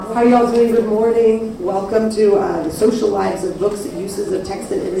How are y'all doing? Good morning. Welcome to the Social Lives of Books, Uses of Text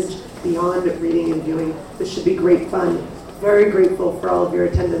and Image Beyond Reading and Viewing. This should be great fun. Very grateful for all of your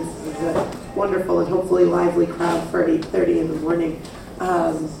attendance. This is a wonderful and hopefully lively crowd for 8:30 in the morning.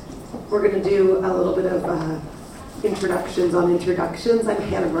 We're going to do a little bit of introductions on introductions. I'm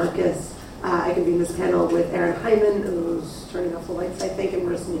Hannah Marcus. I convene this panel with Aaron Hyman, who's turning off the lights, I think, and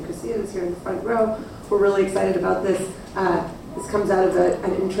Marissa Nicosia, who's here in the front row. We're really excited about this. This comes out of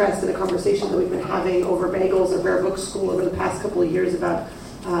an interest and a conversation that we've been having over Bagels at Rare Book School over the past couple of years about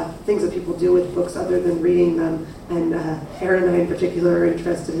things that people do with books other than reading them. And Aaron and I in particular are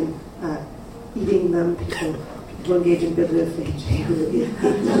interested in eating them. People engage in bibliophagy who eat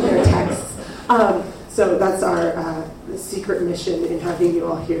their texts. So that's our secret mission in having you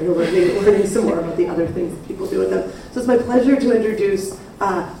all here, learning some more about the other things that people do with them. So it's my pleasure to introduce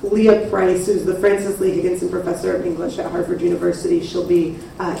Leah Price, who's the Frances Lee Higginson Professor of English at Harvard University. She'll be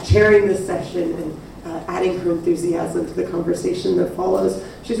chairing this session and adding her enthusiasm to the conversation that follows.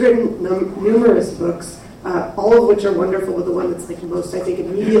 She's written numerous books, all of which are wonderful, but the one that's most, I think,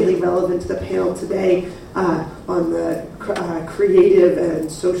 immediately relevant to the panel today on the creative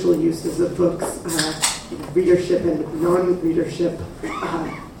and social uses of books, readership and non-readership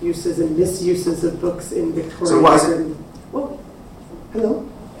uses and misuses of books in Victorian Britain. Whoa. Hello?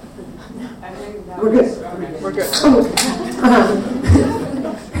 We're good. We're good.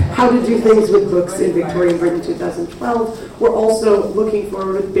 How to do things with books in Victorian Britain 2012. We're also looking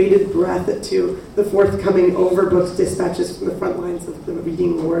forward with bated breath to the forthcoming Overbooks dispatches from the front lines of the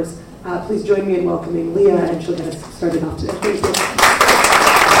reading wars. Please join me in welcoming Leah, and she'll get us started off today. Thank you.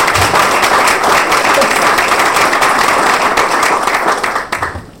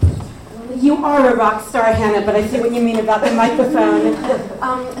 You are a rock star, Hannah, but I see what you mean about the microphone.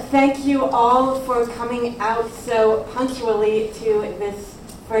 Thank you all for coming out so punctually to this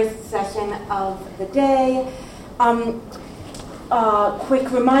first session of the day.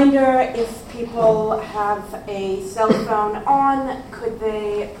 Quick reminder, if people have a cell phone on, could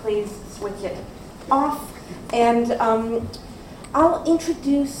they please switch it off? And I'll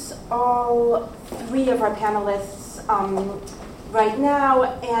introduce all three of our panelists right now,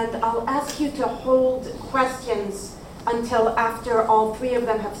 and I'll ask you to hold questions until after all three of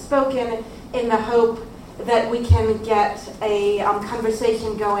them have spoken, in the hope that we can get a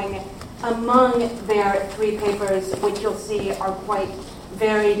conversation going among their three papers, which you'll see are quite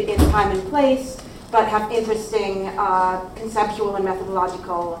varied in time and place, but have interesting conceptual and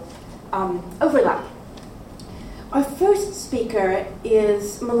methodological overlap. Our first speaker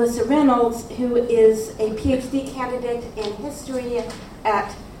is Melissa Reynolds, who is a PhD candidate in history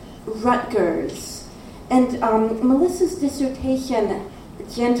at Rutgers. And Melissa's dissertation,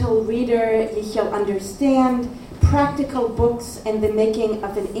 Gentle Reader, Ye Shall Understand, Practical Books and the Making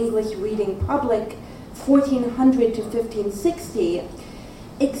of an English Reading Public, 1400 to 1560,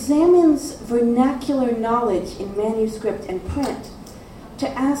 examines vernacular knowledge in manuscript and print to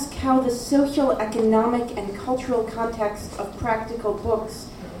ask how the social, economic, and cultural context of practical books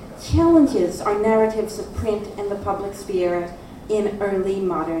challenges our narratives of print and the public sphere in early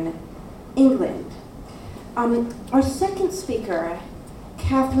modern England. Our second speaker,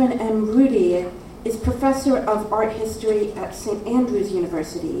 Catherine M. Rudy, is professor of art history at St. Andrews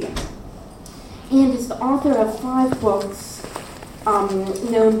University and is the author of 5 books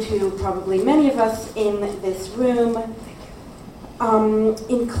known to probably many of us in this room,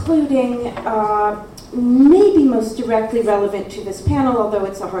 including maybe most directly relevant to this panel, although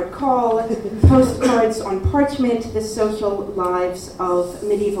it's a hard call, Postcards on Parchment, The Social Lives of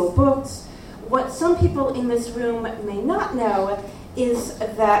Medieval Books. What some people in this room may not know is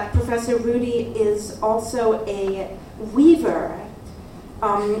that Professor Rudy is also a weaver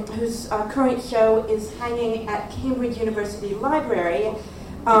whose current show is hanging at Cambridge University Library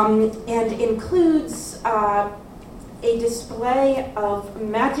and includes a display of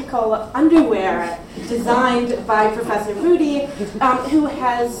magical underwear designed by Professor Rudy, who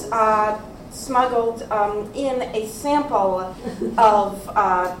has smuggled in a sample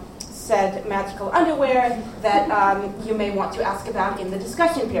of said magical underwear that you may want to ask about in the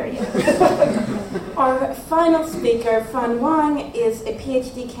discussion period. Our final speaker, Fan Wang, is a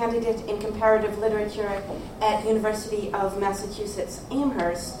PhD candidate in comparative literature at University of Massachusetts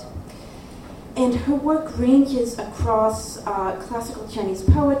Amherst. And her work ranges across classical Chinese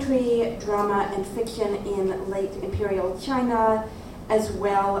poetry, drama, and fiction in late imperial China, as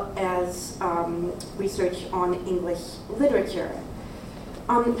well as research on English literature.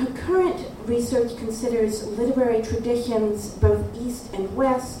 Her current research considers literary traditions, both East and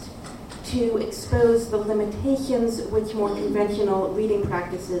West, to expose the limitations which more conventional reading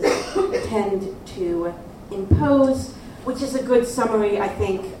practices tend to impose, which is a good summary, I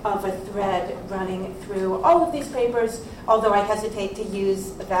think, of a thread running through all of these papers, although I hesitate to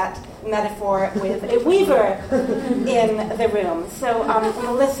use that metaphor with a weaver in the room. So,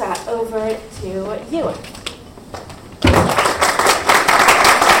 Melissa, over to you.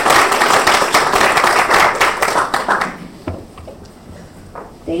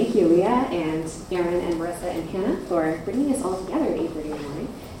 Thank you, Leah, and Erin, and Marissa, and Hannah for bringing us all together at 8:30 in the morning.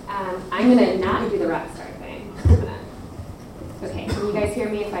 I'm going to not do the rock star thing. Okay, can you guys hear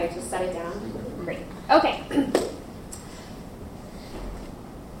me if I just set it down? Great. Okay.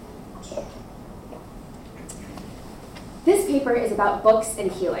 This paper is about books and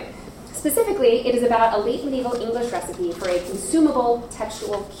healing. Specifically, it is about a late medieval English recipe for a consumable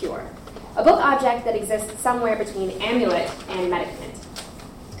textual cure, a book object that exists somewhere between amulet and medicament.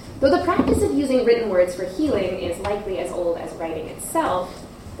 Though the practice of using written words for healing is likely as old as writing itself,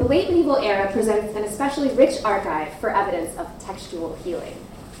 the late medieval era presents an especially rich archive for evidence of textual healing.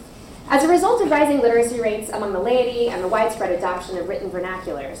 As a result of rising literacy rates among the laity and the widespread adoption of written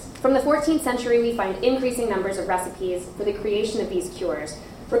vernaculars, from the 14th century we find increasing numbers of recipes for the creation of these cures,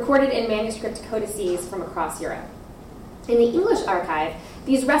 recorded in manuscript codices from across Europe. In the English archive,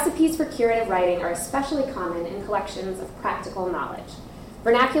 these recipes for curative writing are especially common in collections of practical knowledge,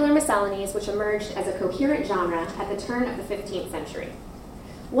 vernacular miscellanies which emerged as a coherent genre at the turn of the 15th century.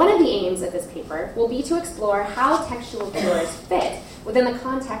 One of the aims of this paper will be to explore how textual cures fit within the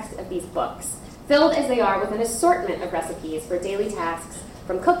context of these books, filled as they are with an assortment of recipes for daily tasks,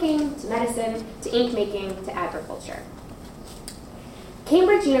 from cooking to medicine to ink making to agriculture.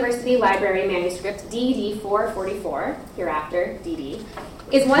 Cambridge University Library manuscript DD 444, hereafter DD,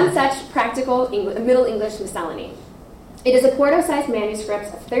 is one such practical Middle English miscellany. It is a quarto-sized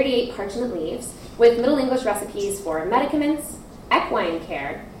manuscript of 38 parchment leaves with Middle English recipes for medicaments, equine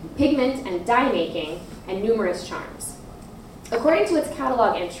care, pigment and dye making, and numerous charms. According to its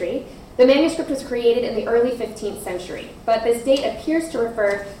catalog entry, the manuscript was created in the early 15th century, but this date appears to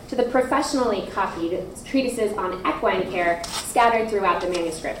refer to the professionally copied treatises on equine care scattered throughout the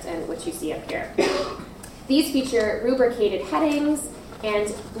manuscript, and which you see up here. These feature rubricated headings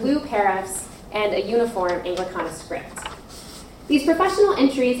and blue parafs and a uniform Anglicana script. These professional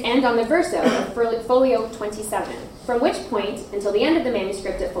entries end on the verso of folio 27, from which point, until the end of the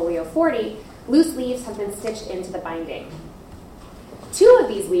manuscript at folio 40, loose leaves have been stitched into the binding. Two of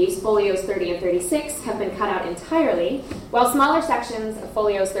these leaves, folios 30 and 36, have been cut out entirely, while smaller sections of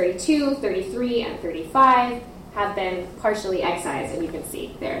folios 32, 33, and 35 have been partially excised, and you can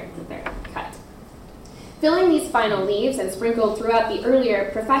see they're cut. Filling these final leaves and sprinkled throughout the earlier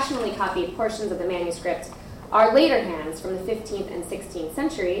professionally copied portions of the manuscript are later hands from the 15th and 16th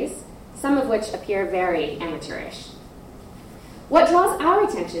centuries, some of which appear very amateurish. What draws our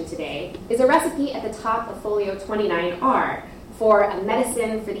attention today is a recipe at the top of folio 29R for a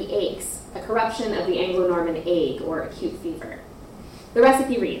medicine for the aches, a corruption of the Anglo-Norman ague or acute fever. The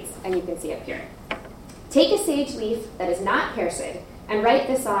recipe reads, and you can see up here, "Take a sage leaf that is not pierced and write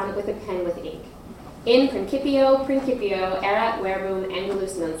this on with a pen with ink. In principio erat verbum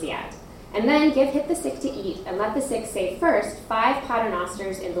angulus nunciat. And then give hit the sick to eat, and let the sick say first 5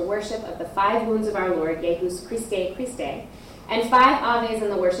 paternosters in the worship of the 5 wounds of our Lord, Jehus Christe Christe, and 5 aves in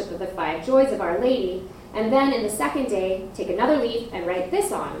the worship of the 5 joys of Our Lady, and then in the second day take another leaf and write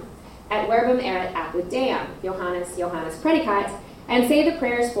this on, et verbum erat apud Deum, Johannes predicat, and say the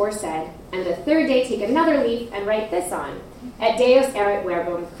prayers foresaid, and the third day take another leaf and write this on, et Deus erat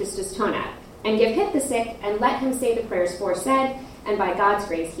verbum Christus tonat, and give hit the sick, and let him say the prayers foresaid, and by God's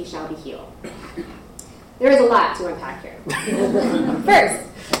grace he shall be healed." There is a lot to unpack here.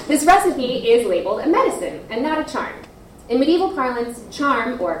 First, this recipe is labeled a medicine and not a charm. In medieval parlance,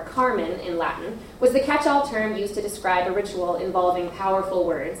 charm, or carmen in Latin, was the catch-all term used to describe a ritual involving powerful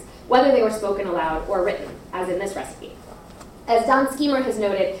words, whether they were spoken aloud or written, as in this recipe. As Don Schemer has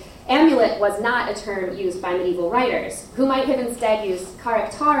noted, amulet was not a term used by medieval writers, who might have instead used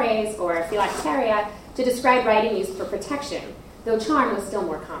charactares or phylacteria to describe writing used for protection, though charm was still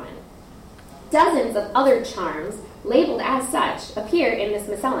more common. Dozens of other charms, labeled as such, appear in this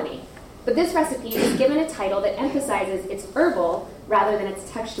miscellany, but this recipe is given a title that emphasizes its herbal rather than its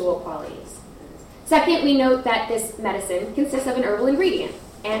textual qualities. Second, we note that this medicine consists of an herbal ingredient,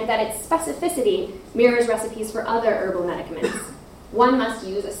 and that its specificity mirrors recipes for other herbal medicaments. One must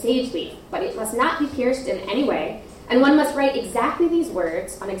use a sage leaf, but it must not be pierced in any way, and one must write exactly these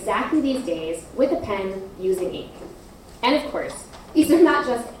words on exactly these days with a pen using ink. And of course, these are not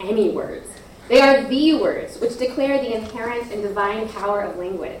just any words. They are the words which declare the inherent and divine power of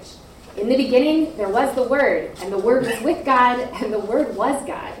language. In the beginning, there was the Word, and the Word was with God, and the Word was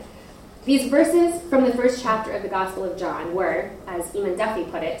God. These verses from the first chapter of the Gospel of John were, as Eamon Duffy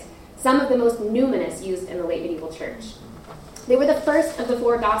put it, some of the most numinous used in the late medieval church. They were the first of the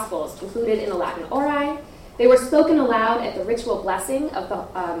 4 Gospels included in the Latin Ori. They were spoken aloud at the ritual blessing of the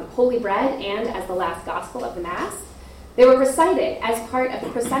Holy Bread and as the last Gospel of the Mass. They were recited as part of the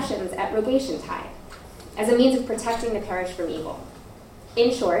processions at Rogation Tide, as a means of protecting the parish from evil.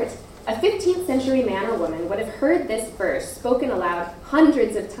 In short, a 15th century man or woman would have heard this verse spoken aloud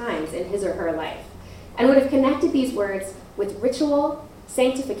hundreds of times in his or her life, and would have connected these words with ritual,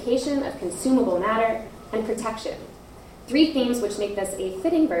 sanctification of consumable matter, and protection, 3 themes which make this a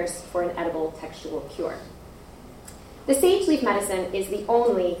fitting verse for an edible textual cure. The sage leaf medicine is the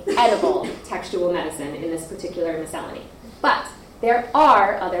only edible textual medicine in this particular miscellany, but there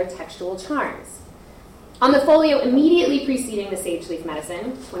are other textual charms. On the folio immediately preceding the sage leaf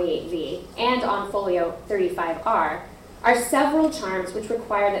medicine, 28V, and on folio 35R, are several charms which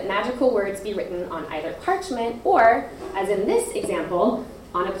require that magical words be written on either parchment or, as in this example,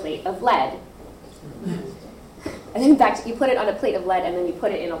 on a plate of lead. And in fact, you put it on a plate of lead and then you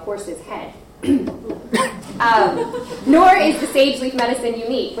put it in a horse's head. Nor is the sage leaf medicine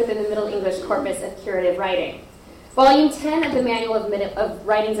unique within the Middle English corpus of curative writing. Volume 10 of the Manual of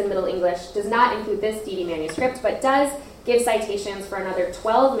Writings in Middle English does not include this Deedy manuscript, but does give citations for another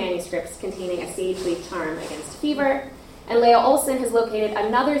 12 manuscripts containing a sage leaf charm against fever, and Leah Olson has located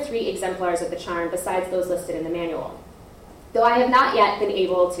another 3 exemplars of the charm besides those listed in the manual. Though I have not yet been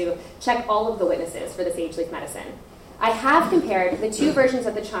able to check all of the witnesses for the sage leaf medicine, I have compared the 2 versions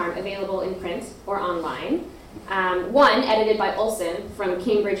of the charm available in print or online. One edited by Olson from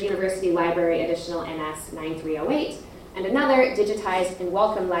Cambridge University Library Additional NS 9308, and another digitized in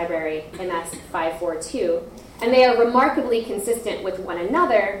Wellcome Library NS 542, and they are remarkably consistent with one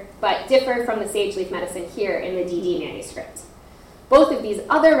another, but differ from the sage leaf medicine here in the DD manuscript. Both of these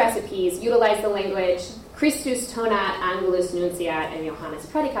other recipes utilize the language Christus tonat Angulus nunciat and Johannes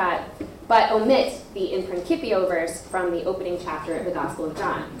predicat, but omit the in principio verse from the opening chapter of the Gospel of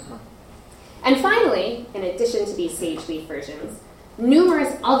John. And finally, in addition to these sage leaf versions,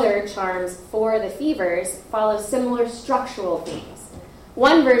 numerous other charms for the fevers follow similar structural themes.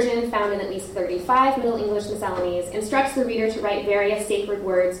 One version, found in at least 35 Middle English miscellanies, instructs the reader to write various sacred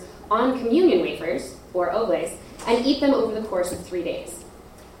words on communion wafers, or oblates, and eat them over the course of 3 days.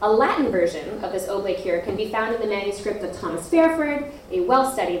 A Latin version of this oblate cure can be found in the manuscript of Thomas Fairford, a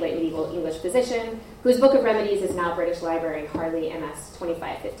well-studied late medieval English physician, whose Book of Remedies is now British Library Harley MS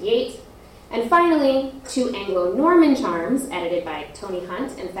 2558. And finally, 2 Anglo-Norman charms, edited by Tony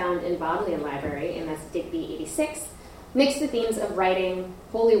Hunt and found in Bodleian Library, MS Digby 86, mix the themes of writing,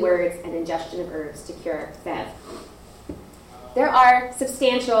 holy words, and ingestion of herbs to cure fev. There are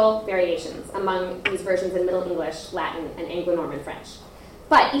substantial variations among these versions in Middle English, Latin, and Anglo-Norman French,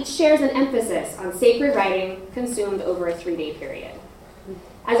 but each shares an emphasis on sacred writing consumed over a 3-day period.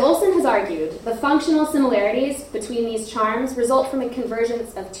 As Olson has argued, the functional similarities between these charms result from a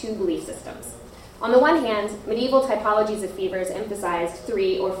convergence of 2 belief systems. On the one hand, medieval typologies of fevers emphasized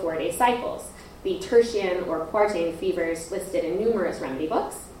 3 or 4-day cycles, the tertian or quartane fevers listed in numerous remedy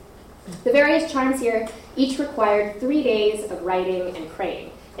books. The various charms here each required 3 days of writing and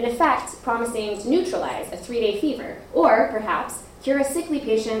praying, in effect promising to neutralize a 3-day fever, or perhaps cure a sickly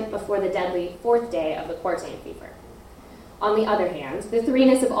patient before the deadly 4th day of the quartane fever. On the other hand, the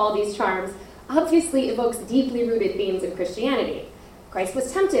 3ness of all these charms obviously evokes deeply rooted themes of Christianity. Christ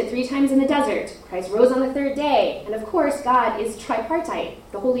was tempted 3 times in the desert, Christ rose on the 3rd day, and of course God is tripartite,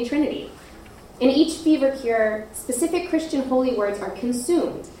 the Holy Trinity. In each fever cure, specific Christian holy words are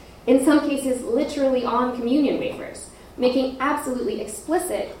consumed, in some cases literally on communion wafers, making absolutely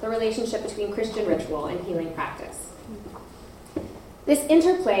explicit the relationship between Christian ritual and healing practice. This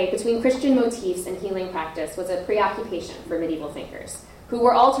interplay between Christian motifs and healing practice was a preoccupation for medieval thinkers, who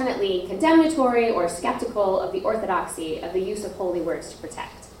were alternately condemnatory or skeptical of the orthodoxy of the use of holy words to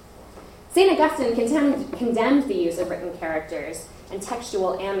protect. St. Augustine condemned the use of written characters and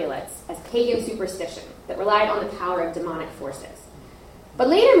textual amulets as pagan superstition that relied on the power of demonic forces. But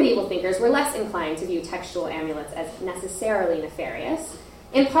later medieval thinkers were less inclined to view textual amulets as necessarily nefarious,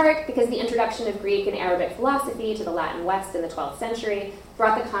 in part because the introduction of Greek and Arabic philosophy to the Latin West in the 12th century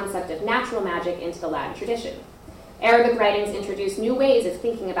brought the concept of natural magic into the Latin tradition. Arabic writings introduced new ways of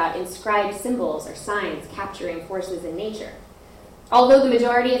thinking about inscribed symbols or signs capturing forces in nature. Although the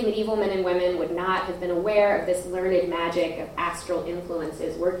majority of medieval men and women would not have been aware of this learned magic of astral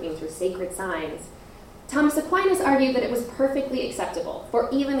influences working through sacred signs, Thomas Aquinas argued that it was perfectly acceptable for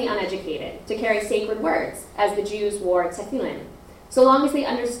even the uneducated to carry sacred words, as the Jews wore tefillin, so long as they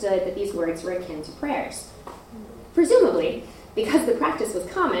understood that these words were akin to prayers. Presumably, because the practice was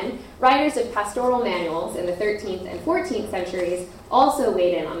common, writers of pastoral manuals in the 13th and 14th centuries also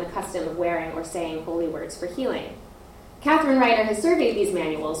weighed in on the custom of wearing or saying holy words for healing. Catherine Ryder has surveyed these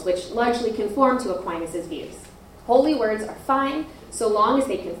manuals, which largely conform to Aquinas' views. Holy words are fine so long as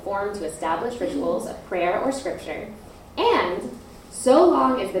they conform to established rituals of prayer or scripture, and so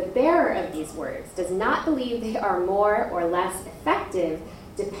long as the bearer of these words does not believe they are more or less effective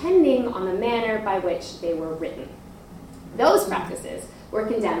depending on the manner by which they were written. Those practices were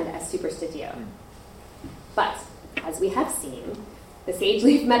condemned as superstitio. But, as we have seen, the sage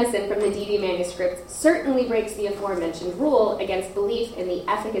leaf medicine from the Dede manuscript certainly breaks the aforementioned rule against belief in the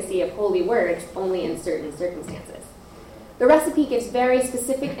efficacy of holy words only in certain circumstances. The recipe gives very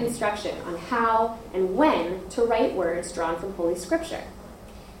specific instruction on how and when to write words drawn from Holy Scripture.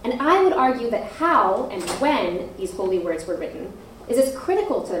 And I would argue that how and when these holy words were written is as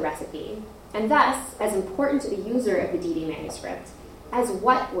critical to the recipe, and thus as important to the user of the Dede manuscript, as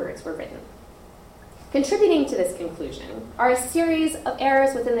what words were written. Contributing to this conclusion are a series of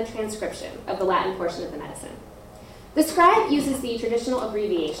errors within the transcription of the Latin portion of the medicine. The scribe uses the traditional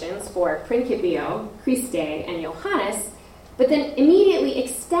abbreviations for Principio, Christe, and Johannes, but then immediately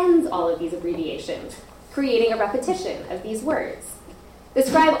extends all of these abbreviations, creating a repetition of these words. The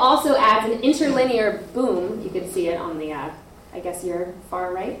scribe also adds an interlinear boom, you can see it on the I guess you're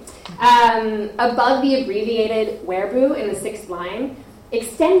far right, above the abbreviated werbu in the 6th line,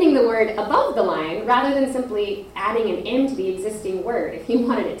 extending the word above the line rather than simply adding an in to the existing word if he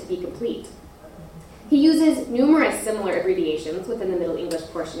wanted it to be complete. He uses numerous similar abbreviations within the Middle English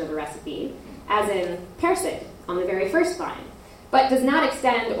portion of the recipe, as in persid on the very first line, but does not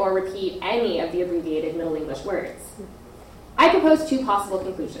extend or repeat any of the abbreviated Middle English words. I propose two possible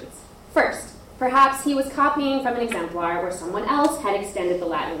conclusions. First, perhaps he was copying from an exemplar where someone else had extended the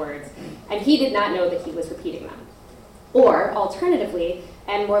Latin words, and he did not know that he was repeating them. Or, alternatively,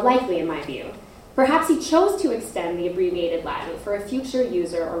 and more likely in my view, perhaps he chose to extend the abbreviated Latin for a future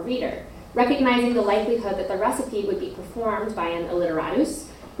user or reader, recognizing the likelihood that the recipe would be performed by an illiteratus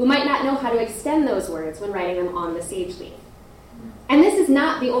who might not know how to extend those words when writing them on the sage leaf. And this is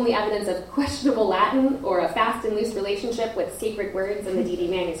not the only evidence of questionable Latin or a fast and loose relationship with sacred words in the Dede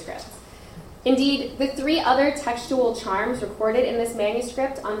manuscripts. Indeed, the 3 other textual charms recorded in this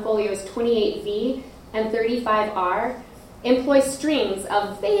manuscript on folios 28V and 35R employ strings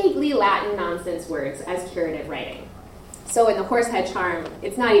of vaguely Latin nonsense words as curative writing. So in the horsehead charm,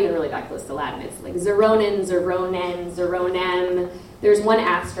 it's not even really that close to Latin. It's like zeronen, zeronen, zeronem. There's one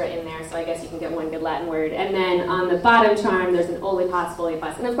astra in there, so I guess you can get one good Latin word. And then on the bottom charm, there's an olipas,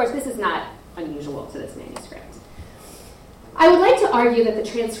 folipas. And of course, this is not unusual to this manuscript. I would like to argue that the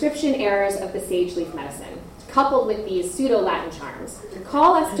transcription errors of the sage leaf medicine, coupled with these pseudo-Latin charms,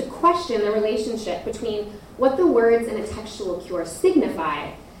 call us to question the relationship between what the words in a textual cure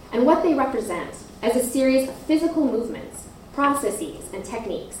signify and what they represent as a series of physical movements, processes, and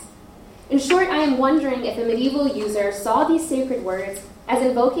techniques. In short, I am wondering if a medieval user saw these sacred words as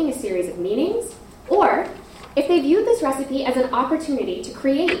invoking a series of meanings, or if they viewed this recipe as an opportunity to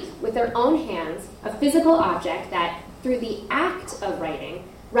create with their own hands a physical object that, through the act of writing,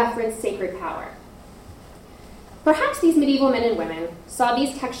 referenced sacred power. Perhaps these medieval men and women saw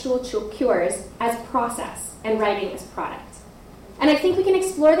these textual cures as process and writing as product. And I think we can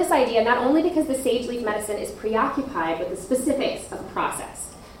explore this idea not only because the sage leaf medicine is preoccupied with the specifics of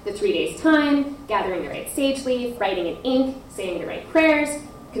process, the 3 days' time, gathering the right sage leaf, writing in ink, saying the right prayers,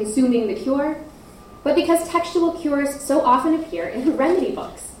 consuming the cure, but because textual cures so often appear in remedy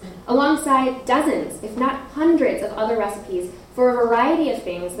books, alongside dozens, if not hundreds, of other recipes for a variety of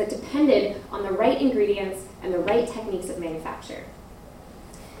things that depended on the right ingredients and the right techniques of manufacture.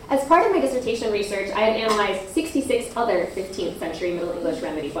 As part of my dissertation research, I have analyzed 66 other 15th century Middle English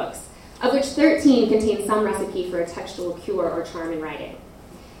remedy books, of which 13 contain some recipe for a textual cure or charm in writing.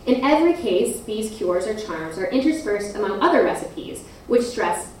 In every case, these cures or charms are interspersed among other recipes, which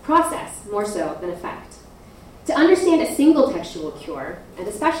stress process more so than effect. To understand a single textual cure, and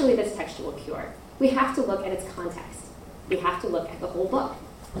especially this textual cure, we have to look at its context. We have to look at the whole book.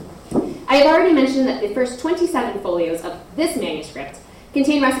 I have already mentioned that the first 27 folios of this manuscript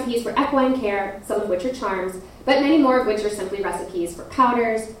contain recipes for equine care, some of which are charms, but many more of which are simply recipes for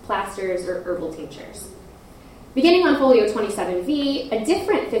powders, plasters, or herbal tinctures. Beginning on folio 27V, a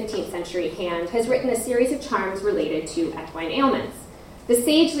different 15th century hand has written a series of charms related to equine ailments. The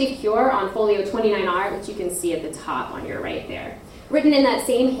sage leaf cure on folio 29R, which you can see at the top on your right there, written in that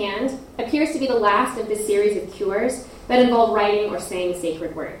same hand, appears to be the last of this series of cures that involve writing or saying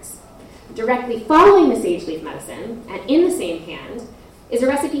sacred words. Directly following the sage leaf medicine, and in the same hand, is a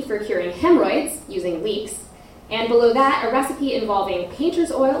recipe for curing hemorrhoids using leeks, and below that, a recipe involving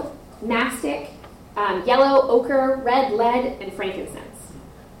painter's oil, mastic, yellow ochre, red lead, and frankincense.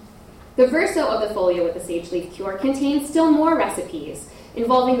 The verso of the folio with the sage leaf cure contains still more recipes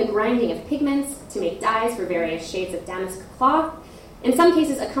involving the grinding of pigments to make dyes for various shades of damask cloth, in some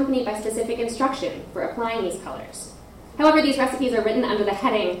cases accompanied by specific instruction for applying these colors. However, these recipes are written under the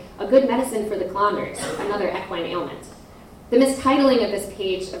heading, A Good Medicine for the Glanders, another equine ailment. The mistitling of this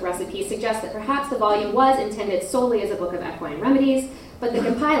page of recipes suggests that perhaps the volume was intended solely as a book of equine remedies, but the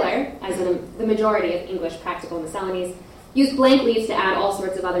compiler, as in the majority of English practical miscellanies, used blank leaves to add all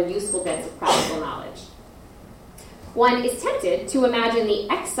sorts of other useful bits of practical knowledge. One is tempted to imagine the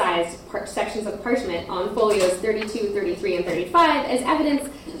excised sections of parchment on folios 32, 33, and 35 as evidence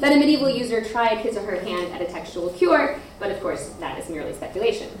that a medieval user tried his or her hand at a textual cure, but of course that is merely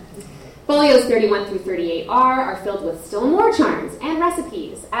speculation. Folios 31 through 38R are filled with still more charms and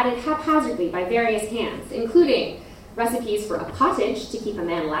recipes added haphazardly by various hands, including recipes for a pottage to keep a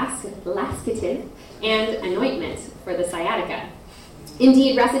man laxative and anointment for the sciatica.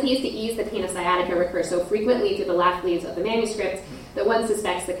 Indeed, recipes to ease the pain of sciatica recur so frequently through the last leaves of the manuscript that one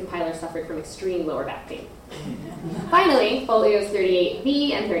suspects the compiler suffered from extreme lower back pain. Finally, folios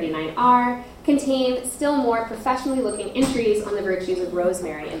 38V and 39R contain still more professionally looking entries on the virtues of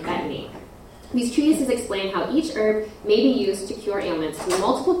rosemary and betony. These treatises explain how each herb may be used to cure ailments through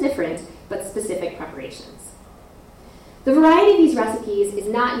multiple different but specific preparations. The variety of these recipes is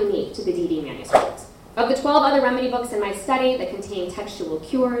not unique to the DD manuscript. Of the 12 other remedy books in my study that contain textual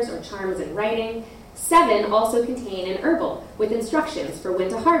cures or charms in writing, 7 also contain an herbal with instructions for when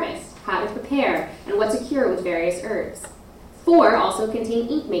to harvest, how to prepare, and what to cure with various herbs. 4 also contain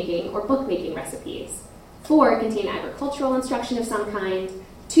ink-making or book-making recipes. 4 contain agricultural instruction of some kind.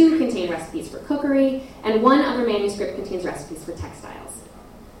 2 contain recipes for cookery, and 1 other manuscript contains recipes for textiles.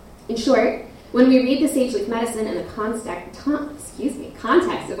 In short, when we read the Sage Leaf Medicine in the context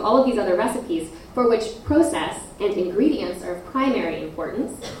of all of these other recipes for which process and ingredients are of primary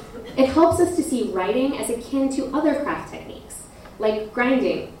importance, it helps us to see writing as akin to other craft techniques, like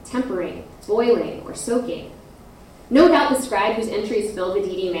grinding, tempering, boiling, or soaking. No doubt the scribe whose entries fill the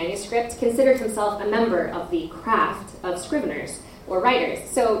DD manuscript considered himself a member of the craft of scriveners, or writers,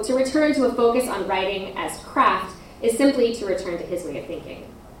 so to return to a focus on writing as craft is simply to return to his way of thinking.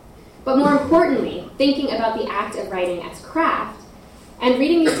 But more importantly, thinking about the act of writing as craft and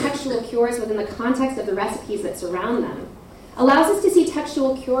reading these textual cures within the context of the recipes that surround them allows us to see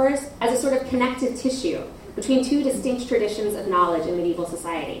textual cures as a sort of connective tissue between 2 distinct traditions of knowledge in medieval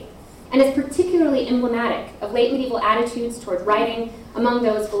society, and is particularly emblematic of late medieval attitudes toward writing among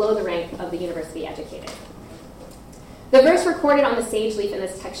those below the rank of the university educated. The verse recorded on the sage leaf in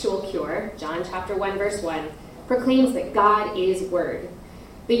this textual cure, John chapter 1, verse 1, proclaims that God is Word.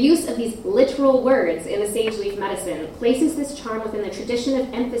 The use of these literal words in the sage leaf medicine places this charm within the tradition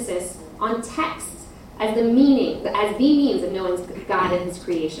of emphasis on text as the means of knowing God and his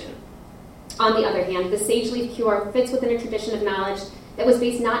creation. On the other hand, the sage leaf cure fits within a tradition of knowledge that was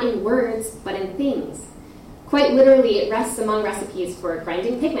based not in words, but in things. Quite literally, it rests among recipes for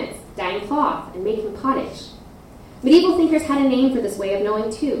grinding pigments, dyeing cloth, and making pottage. Medieval thinkers had a name for this way of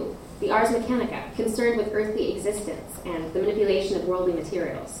knowing too, the ars mechanica, concerned with earthly existence and the manipulation of worldly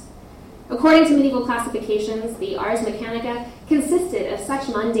materials. According to medieval classifications, the ars mechanica consisted of such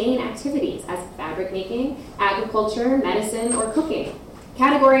mundane activities as fabric making, agriculture, medicine, or cooking,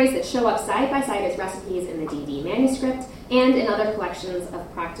 categories that show up side by side as recipes in the DD manuscript and in other collections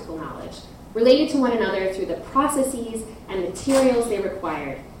of practical knowledge, related to one another through the processes and materials they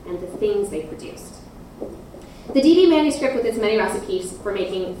required and the things they produced. The DD manuscript, with its many recipes for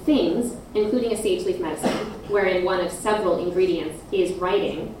making things, including a sage leaf medicine, wherein one of several ingredients is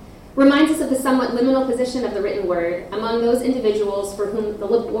writing, reminds us of the somewhat liminal position of the written word among those individuals for whom the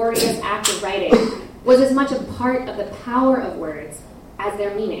laborious act of writing was as much a part of the power of words as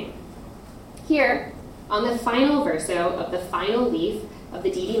their meaning. Here, on the final verso of the final leaf of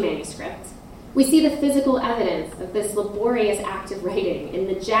the DD manuscript, we see the physical evidence of this laborious act of writing in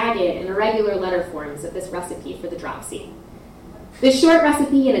the jagged and irregular letter forms of this recipe for the dropsy. This short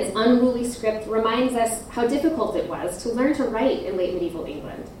recipe in its unruly script reminds us how difficult it was to learn to write in late medieval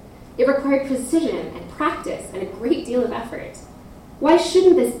England. It required precision and practice and a great deal of effort. Why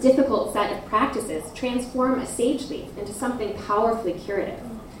shouldn't this difficult set of practices transform a sage leaf into something powerfully curative?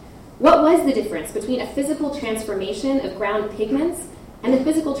 What was the difference between a physical transformation of ground pigments and the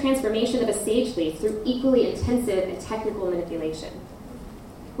physical transformation of a sage leaf through equally intensive and technical manipulation?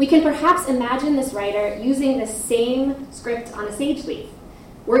 We can perhaps imagine this writer using the same script on a sage leaf,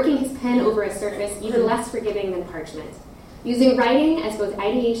 working his pen over a surface even less forgiving than parchment, using writing as both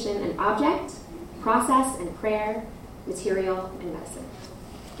ideation and object, process and prayer, material and medicine.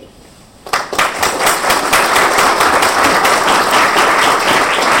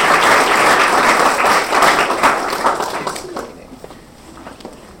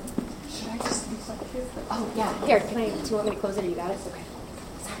 Oh, yeah. Here, do you want me to close it or you got it? Okay.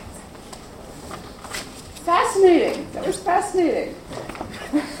 Sorry. Fascinating. That was fascinating.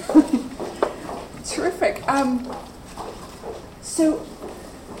 Terrific. So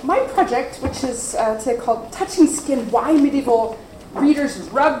my project, which is today called Touching Skin, Why Medieval Readers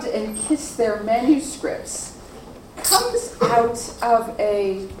Rubbed and Kissed Their Manuscripts, comes out of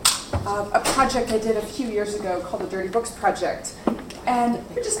a project I did a few years ago called the Dirty Books Project. And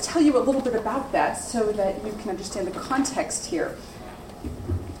let me just tell you a little bit about that so that you can understand the context here.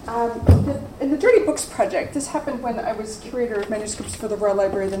 In the Dirty Books Project, this happened when I was curator of manuscripts for the Royal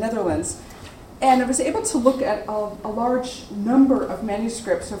Library of the Netherlands. And I was able to look at a large number of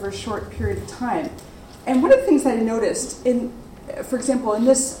manuscripts over a short period of time. And one of the things that I noticed, for example, in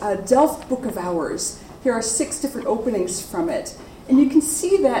this Delft Book of Hours, here are 6 different openings from it. And you can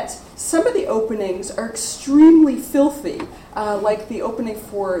see that some of the openings are extremely filthy, like the opening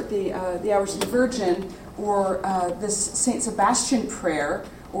for the Hours of the Virgin, or this St. Sebastian prayer,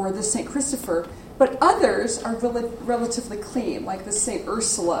 or the St. Christopher. But others are relatively clean, like the St.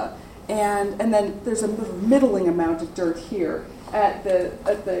 Ursula. And then there's a middling amount of dirt here at the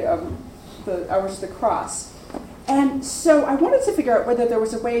Hours of the Cross. And so I wanted to figure out whether there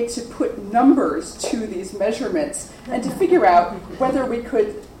was a way to put numbers to these measurements and to figure out whether we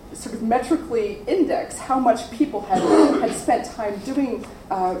could sort of metrically index how much people had spent time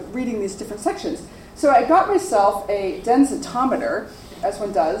reading these different sections. So I got myself a densitometer, as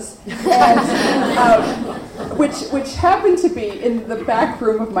one does, and, which happened to be in the back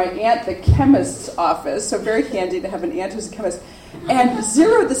room of my aunt, the chemist's office, so very handy to have an aunt who's a chemist, and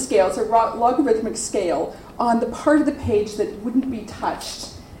zeroed the scale, it's a logarithmic scale, on the part of the page that wouldn't be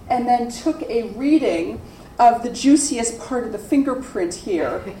touched, and then took a reading of the juiciest part of the fingerprint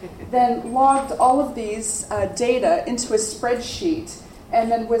here, then logged all of these data into a spreadsheet, and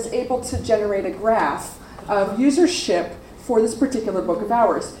then was able to generate a graph of usership for this particular Book of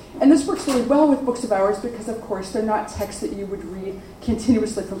Hours. And this works really well with Books of Hours because, of course, they're not texts that you would read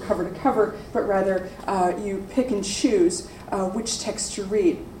continuously from cover to cover, but rather you pick and choose which text to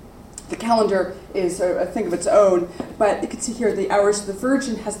read. The calendar is a thing of its own, but you can see here the Hours of the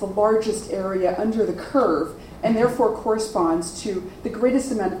Virgin has the largest area under the curve and therefore corresponds to the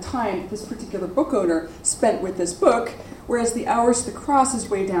greatest amount of time this particular book owner spent with this book, whereas the Hours of the Cross is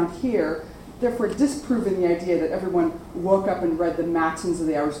way down here, therefore disproving the idea that everyone woke up and read the Matins of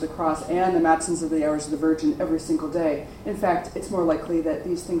the Hours of the Cross and the Matins of the Hours of the Virgin every single day. In fact, it's more likely that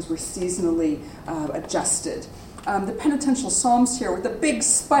these things were seasonally adjusted. The penitential psalms here with a big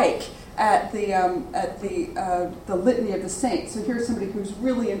spike at the Litany of the Saints. So here's somebody who's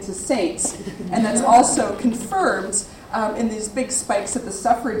really into saints, and that's also confirmed in these big spikes at the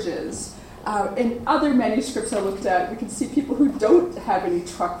suffrages. In other manuscripts I looked at, we can see people who don't have any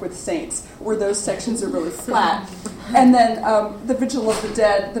truck with saints, where those sections are really flat. And then the Vigil of the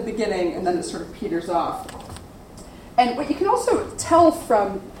Dead at the beginning, and then it sort of peters off. And what you can also tell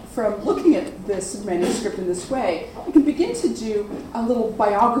from looking at this manuscript in this way, you can begin to do a little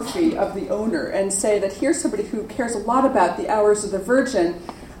biography of the owner and say that here's somebody who cares a lot about the Hours of the Virgin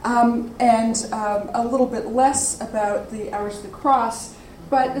and a little bit less about the Hours of the Cross,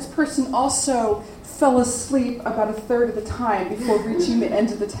 but this person also fell asleep about a third of the time before reaching the end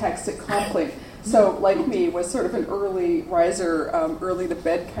of the text at Compline. So, like me, was sort of an early riser, early to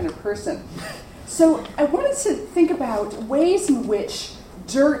bed kind of person. So I wanted to think about ways in which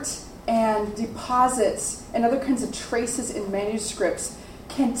dirt and deposits and other kinds of traces in manuscripts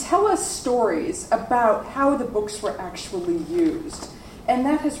can tell us stories about how the books were actually used. And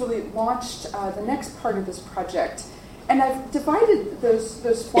that has really launched the next part of this project. And I've divided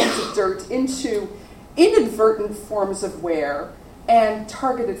those forms of dirt into inadvertent forms of wear and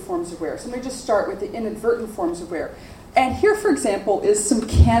targeted forms of wear. So let me just start with the inadvertent forms of wear. And here, for example, is some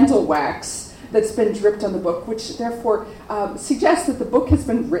candle wax that's been dripped on the book, which therefore suggests that the book has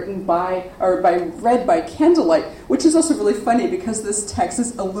been read by candlelight, which is also really funny because this text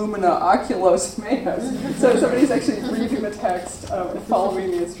is Illumina Oculos Meus. So somebody's actually reading the text and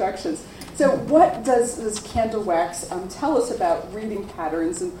following the instructions. So what does this candle wax tell us about reading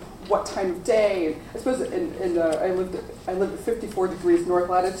patterns and what time of day? And I suppose I lived at 54 degrees north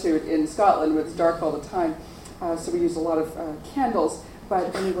latitude in Scotland, where it's dark all the time, so we use a lot of candles.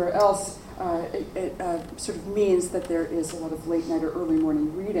 But anywhere else, it sort of means that there is a lot of late night or early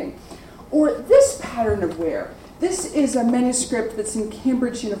morning reading. Or this pattern of wear. This is a manuscript that's in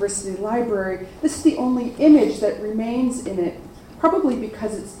Cambridge University Library. This is the only image that remains in it, probably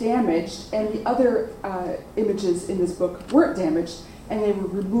because it's damaged, and the other images in this book weren't damaged, and they were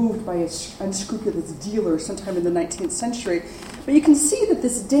removed by an unscrupulous dealer sometime in the 19th century. But you can see that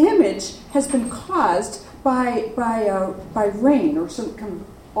this damage has been caused by rain, or some kind of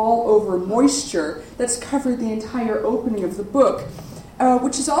all-over moisture that's covered the entire opening of the book,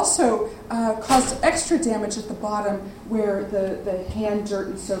 which has also caused extra damage at the bottom, where the hand dirt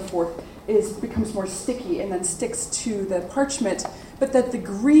and so forth becomes more sticky and then sticks to the parchment. But that the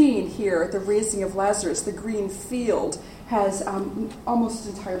green here, the Raising of Lazarus, the green field, has almost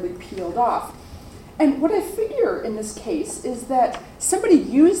entirely peeled off. And what I figure in this case is that somebody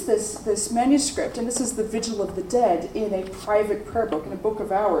used this manuscript, and this is the Vigil of the Dead, in a private prayer book, in a book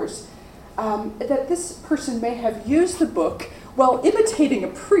of hours, that this person may have used the book while imitating a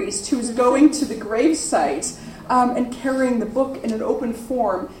priest who was going to the gravesite and carrying the book in an open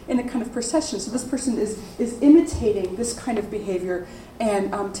form in a kind of procession. So this person is imitating this kind of behavior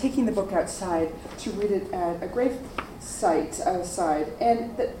and taking the book outside to read it at a grave site outside.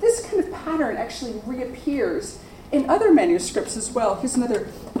 And this kind of pattern actually reappears in other manuscripts as well. Here's another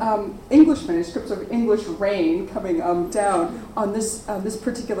English manuscript of English rain coming down on this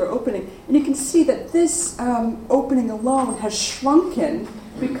particular opening. And you can see that this opening alone has shrunken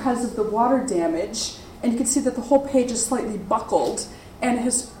because of the water damage. And you can see that the whole page is slightly buckled and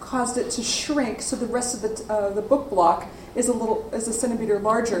has caused it to shrink, so the rest of the book block is a centimeter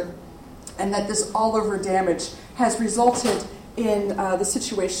larger, and that this all-over damage has resulted in the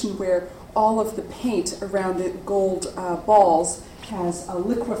situation where all of the paint around the gold balls has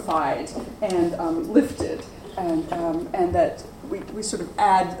liquefied and lifted, and that we sort of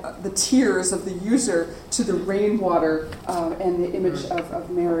add the tears of the user to the rainwater and the image of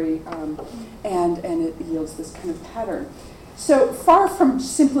Mary, and it yields this kind of pattern. So far from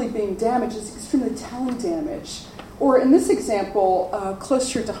simply being damage, it's extremely telling damage. Or in this example,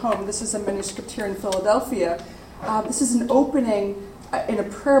 closer to home, this is a manuscript here in Philadelphia. This is an opening in a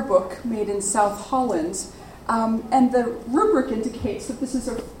prayer book made in South Holland. And the rubric indicates that this is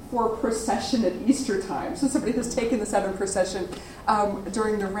for a procession at Easter time. So somebody has taken this out in procession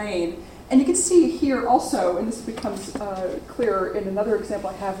during the rain. And you can see here also, and this becomes clearer in another example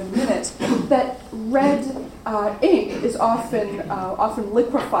I have in a minute, that red ink is often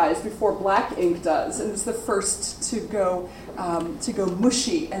liquefies before black ink does, and it's the first to go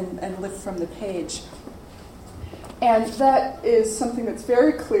mushy and lift from the page. And that is something that's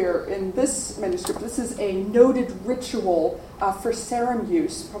very clear in this manuscript. This is a noted ritual for serum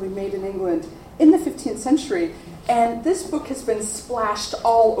use, probably made in England in the 15th century. And this book has been splashed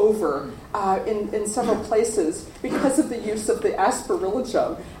all over in several places because of the use of the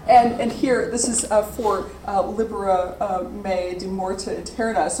aspergillum. And here, this is for Libera Me de Morte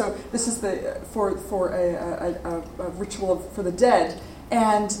Eterna. So this is for a ritual for the dead.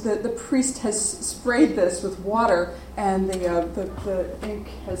 And the priest has sprayed this with water, and the ink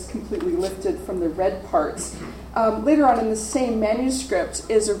has completely lifted from the red parts. Later on in the same manuscript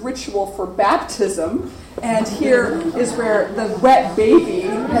is a ritual for baptism, and here is where the wet baby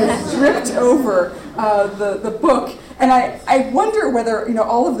has dripped over the book. And I wonder whether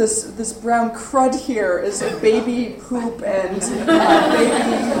all of this brown crud here is a baby poop and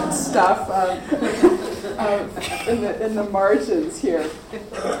baby stuff in the margins here.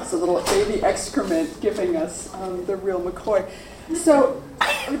 It's a little baby excrement giving us the real McCoy. So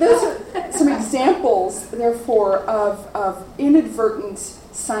those are some examples, therefore, of inadvertent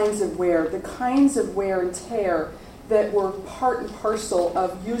signs of wear, the kinds of wear and tear that were part and parcel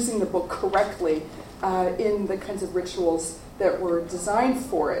of using the book correctly in the kinds of rituals that were designed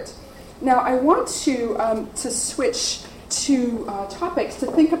for it. Now, I want to switch to topics to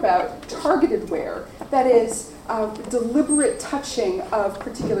think about targeted wear, that is, deliberate touching of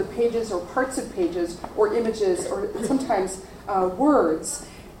particular pages or parts of pages or images or sometimes words,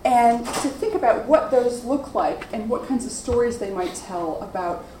 and to think about what those look like and what kinds of stories they might tell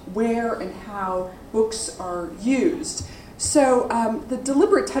about where and how books are used. So the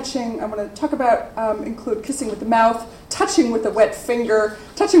deliberate touching I'm going to talk about include kissing with the mouth, touching with a wet finger,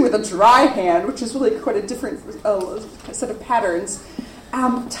 touching with a dry hand, which is really quite a different set of patterns,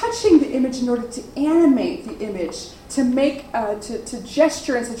 touching the image in order to animate the image, to make to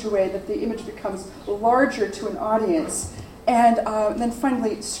gesture in such a way that the image becomes larger to an audience, and then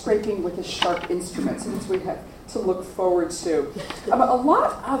finally scraping with a sharp instrument, since we have to look forward to. A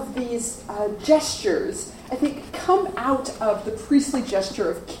lot of these gestures, I think, come out of the priestly gesture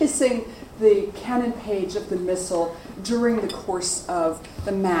of kissing the canon page of the missal during the course of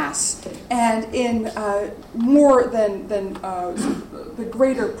the Mass. And in more than the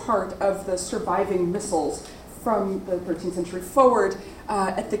greater part of the surviving missals from the 13th century forward,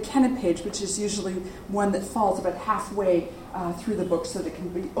 at the canon page, which is usually one that falls about halfway through the book so that it can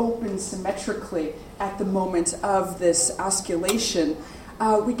be opened symmetrically at the moment of this osculation,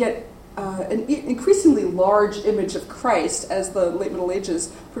 we get an increasingly large image of Christ as the late Middle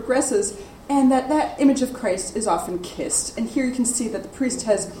Ages progresses, and that image of Christ is often kissed. And here you can see that the priest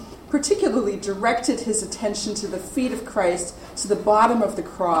has particularly directed his attention to the feet of Christ, to the bottom of the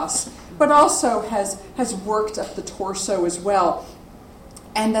cross, but also has worked up the torso as well.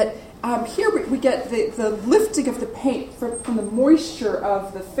 And that here we get the lifting of the paint from the moisture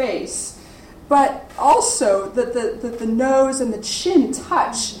of the face, but also that the nose and the chin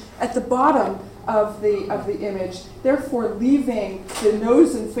touch at the bottom of the image, therefore leaving the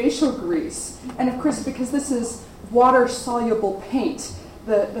nose and facial grease. And of course, because this is water-soluble paint,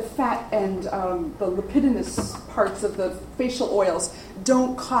 the fat and the lipidinous parts of the facial oils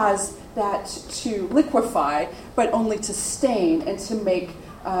don't cause that to liquefy, but only to stain and to make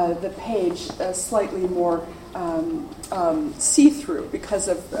the page slightly more see-through because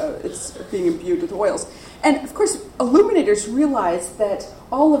of its being imbued with oils. And of course, illuminators realized that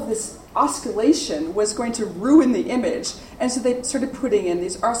all of this osculation was going to ruin the image, and so they started putting in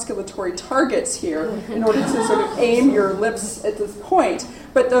these osculatory targets here in order to sort of aim your lips at this point.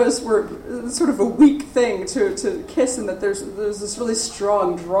 But those were sort of a weak thing to kiss, in that there's this really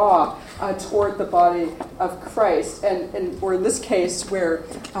strong draw toward the body of Christ, or in this case where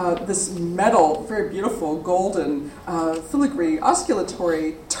this metal, very beautiful golden filigree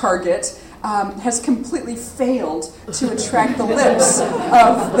osculatory target has completely failed to attract the lips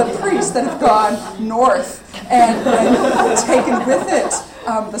of the priests that have gone north and taken with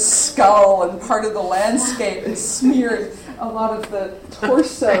it the skull and part of the landscape and smeared a lot of the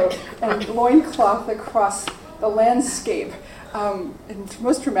torso and loincloth across the landscape in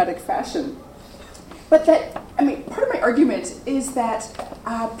most dramatic fashion. But part of my argument is that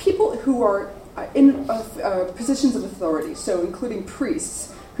people who are in positions of authority, so including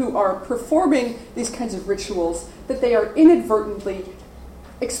priests, who are performing these kinds of rituals, that they are inadvertently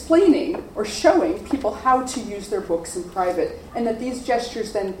explaining or showing people how to use their books in private, and that these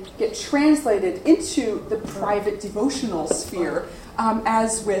gestures then get translated into the private devotional sphere,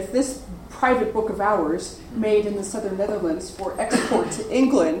 as with this private book of ours made in the southern Netherlands for export to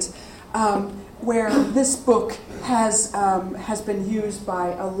England, where this book has been used by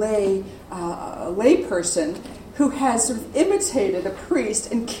a lay person who has sort of imitated a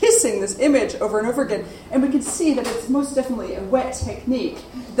priest in kissing this image over and over again. And we can see that it's most definitely a wet technique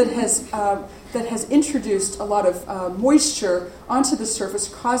that has introduced a lot of moisture onto the surface,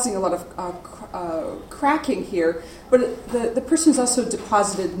 causing a lot of cracking here. But the person has also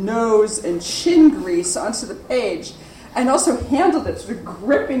deposited nose and chin grease onto the page, and also handled it, sort of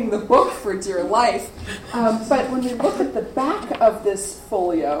gripping the book for dear life. But when we look at the back of this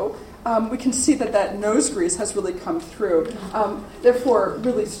folio, we can see that nose grease has really come through, therefore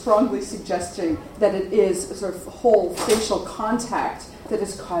really strongly suggesting that it is a sort of whole facial contact that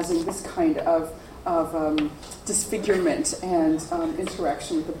is causing this kind of disfigurement and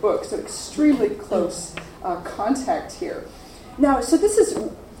interaction with the book. So extremely close contact here. Now, so this is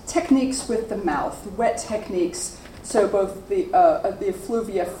techniques with the mouth, wet techniques. So both the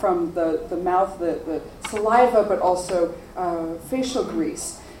effluvia from the mouth, the saliva, but also facial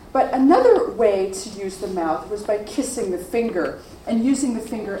grease. But another way to use the mouth was by kissing the finger and using the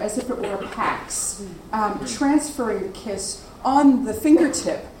finger as if it were a pax, transferring the kiss on the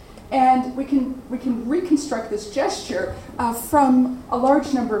fingertip. And we can reconstruct this gesture from a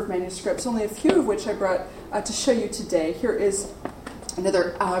large number of manuscripts, only a few of which I brought to show you today. Here is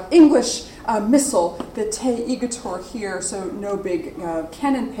another English missal, the Te Igitur here, so no big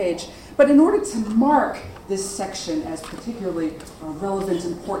canon page. But in order to mark this section as particularly relevant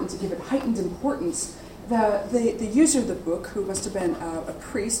and important, to give it heightened importance, the user of the book, who must have been a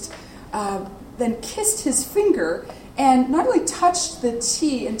priest, then kissed his finger and not only touched the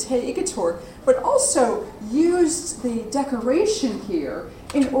T in Te Igitur, but also used the decoration here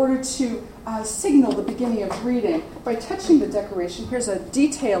in order to signal the beginning of reading by touching the decoration. Here's a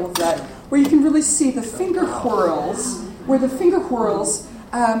detail of that, where you can really see the finger whorls, where the finger whorls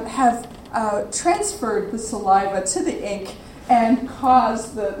have transferred the saliva to the ink and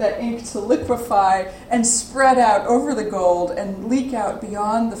caused that ink to liquefy and spread out over the gold and leak out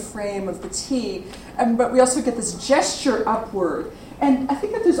beyond the frame of the tea. But we also get this gesture upward. And I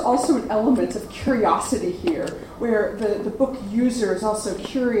think that there's also an element of curiosity here, where the book user is also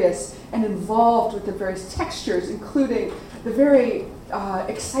curious and involved with the various textures, including the very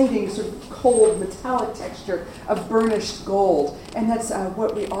exciting sort of cold metallic texture of burnished gold. And that's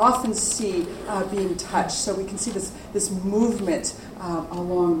what we often see being touched. So we can see this movement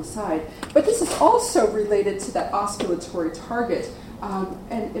along the side. But this is also related to that osculatory target.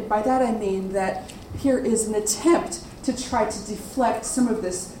 And by that I mean that here is an attempt to try to deflect some of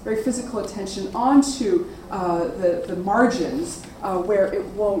this very physical attention onto the margins where it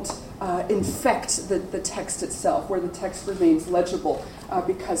won't infect the text itself, where the text remains legible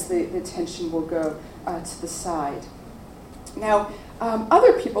because the attention will go to the side. Now,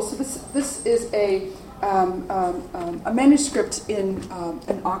 other people, so this is a manuscript in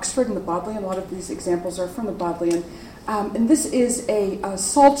Oxford, in the Bodleian. A lot of these examples are from the Bodleian. And this is a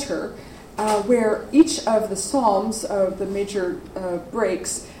psalter where each of the psalms of the major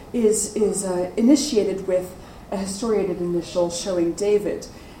breaks is initiated with a historiated initial showing David.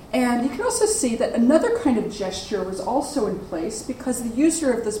 And you can also see that another kind of gesture was also in place because the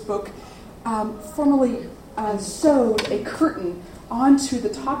user of this book formally sewed a curtain onto the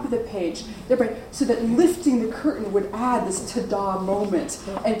top of the page, thereby so that lifting the curtain would add this ta-da moment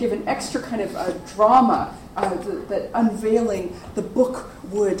and give an extra kind of drama that unveiling the book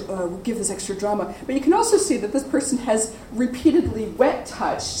would give this extra drama. But you can also see that this person has repeatedly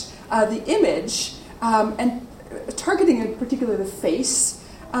wet-touched the image and targeting in particular the face,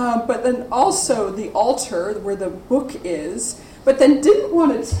 but then also the altar where the book is, but then didn't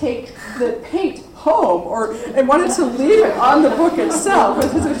want to take the paint home and wanted to leave it on the book itself,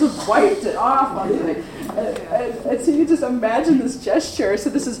 because it just wiped it off on the thing. And so you just imagine this gesture. So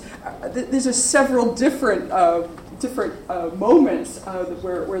these are several different moments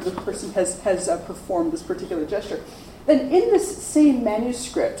where the person has performed this particular gesture. Then in this same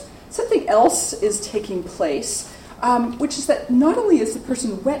manuscript, something else is taking place, which is that not only is the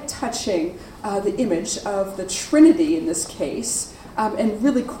person wet touching the image of the Trinity in this case, and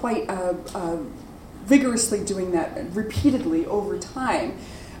really quite vigorously doing that repeatedly over time,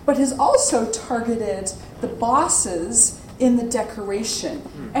 but has also targeted the bosses in the decoration.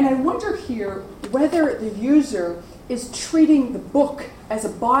 And I wonder here whether the user is treating the book as a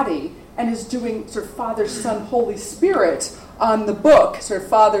body and is doing sort of Father, Son, Holy Spirit on the book, sort of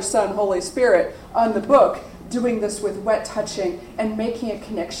Father, Son, Holy Spirit on the book, doing this with wet touching and making a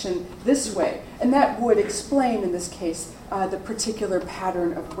connection this way. And that would explain, in this case, the particular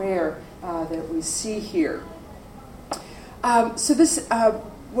pattern of wear that we see here. So this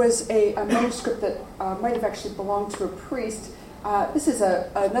was a manuscript that might have actually belonged to a priest. This is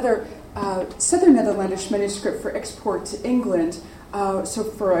another Southern Netherlandish manuscript for export to England, so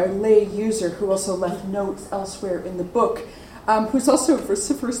for a lay user who also left notes elsewhere in the book, who's also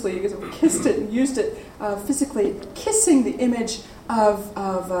vociferously kissed it and used it physically, kissing the image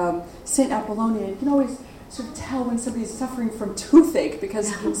of St. Apollonia. You can always sort of tell when somebody's suffering from toothache because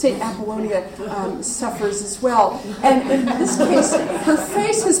St. Apollonia suffers as well. And in this case, her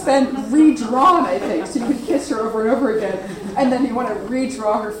face has been redrawn, I think, so you can kiss her over and over again. And then you want to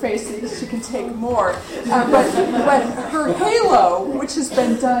redraw her face so she can take more. But her halo, which has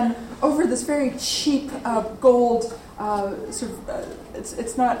been done over this very cheap gold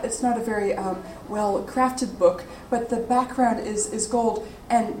it's not a very well crafted book, but the background is gold,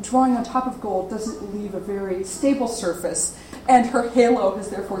 and drawing on top of gold doesn't leave a very stable surface, and her halo has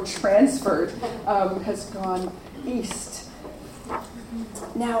therefore transferred, has gone east.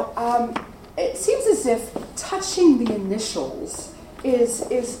 Now, it seems as if touching the initials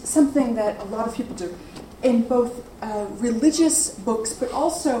is something that a lot of people do in both religious books, but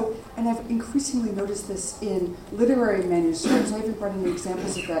also, and I've increasingly noticed this in literary manuscripts. I haven't brought any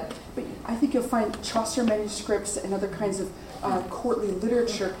examples of that, but I think you'll find Chaucer manuscripts and other kinds of courtly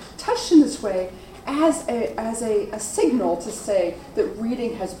literature touched in this way as a signal to say that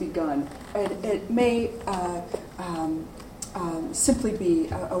reading has begun. And it may simply be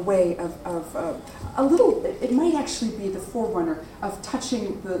a way of a little. It might actually be the forerunner of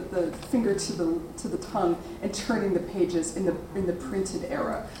touching the finger to the tongue and turning the pages in the printed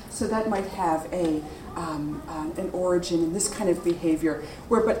era. So that might have an origin in this kind of behavior,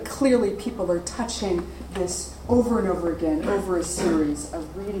 but clearly people are touching this over and over again over a series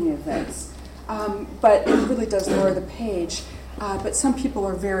of reading events. But it really does lower the page. But some people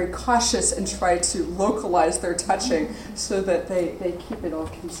are very cautious and try to localize their touching so that they keep it all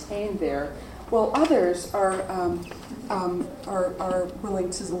contained there, while others are willing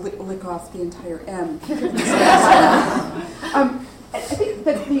to lick off the entire M. I think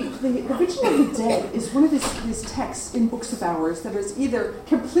that the Vigil of the Dead is one of these texts in books of hours that is either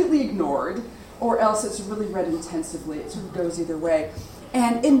completely ignored or else it's really read intensively. It sort of goes either way.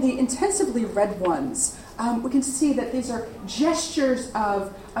 And in the intensively read ones, we can see that these are gestures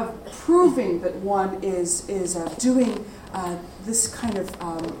of proving that one is doing this kind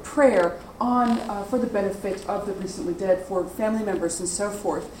of prayer for the benefit of the recently dead, for family members and so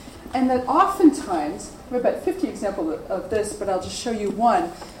forth. And that oftentimes, we have about 50 examples of this, but I'll just show you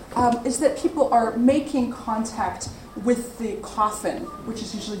one, is that people are making contact with the coffin, which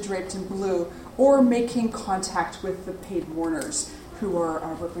is usually draped in blue, or making contact with the paid mourners who are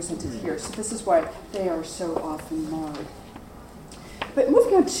represented here. So this is why they are so often marred. But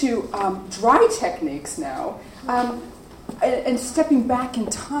moving on to dry techniques now, and stepping back in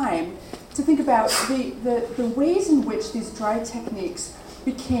time to think about the ways in which these dry techniques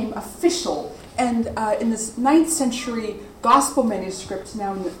became official. And in this 9th century gospel manuscript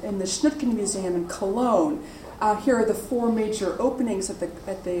now in the Schnutken Museum in Cologne, here are the 4 major openings at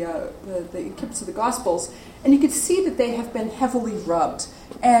the crypts of the Gospels, and you can see that they have been heavily rubbed,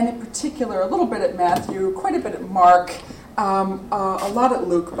 and in particular a little bit at Matthew, quite a bit at Mark, a lot at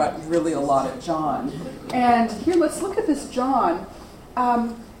Luke, but really a lot at John. And here, let's look at this John,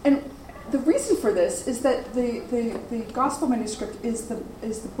 and the reason for this is that the Gospel manuscript is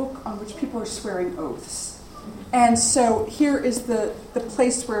the book on which people are swearing oaths, and so here is the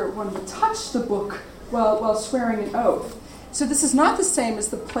place where one would touch the book while swearing an oath. So this is not the same as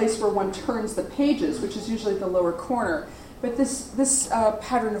the place where one turns the pages, which is usually the lower corner, but this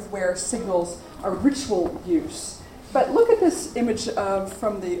pattern of wear signals a ritual use. But look at this image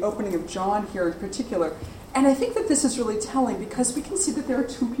from the opening of John here in particular, and I think that this is really telling because we can see that there are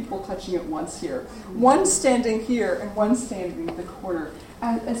 2 people touching at once here. One standing here and one standing in the corner.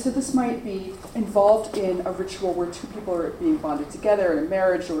 And so this might be involved in a ritual where 2 people are being bonded together in a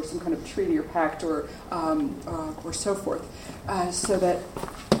marriage or some kind of treaty or pact or so forth. So that...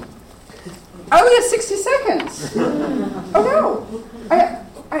 I only have 60 seconds! Oh no!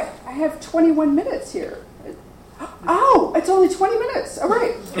 I have 21 minutes here. Oh, it's only 20 minutes. All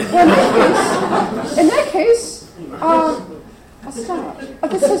right. Well, in that case, I'll stop. Oh,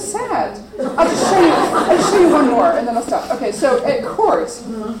 that's so sad. I'll just show you one more, and then I'll stop. Okay. So at court,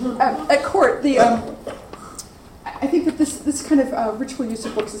 I think that this kind of ritual use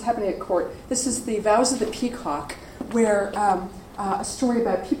of books is happening at court. This is the Vows of the Peacock, where a story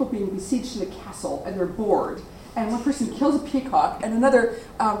about people being besieged in a castle and they're bored. And one person kills a peacock, and another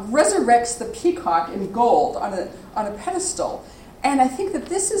resurrects the peacock in gold on a pedestal. And I think that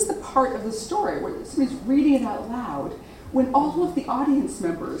this is the part of the story where somebody's reading it out loud, when all of the audience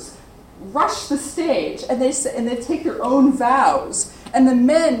members rush the stage and they take their own vows. And the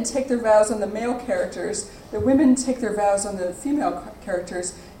men take their vows on the male characters, the women take their vows on the female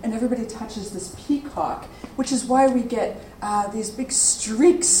characters, and everybody touches this peacock, which is why we get these big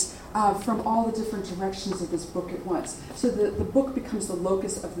streaks from all the different directions of this book at once. So the book becomes the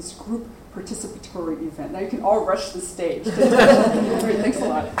locus of this group participatory event. Now you can all rush the stage. Great, thanks a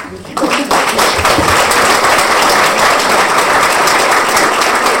lot.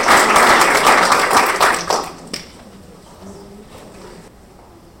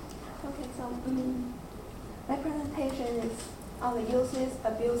 Okay, so my presentation is on the uses,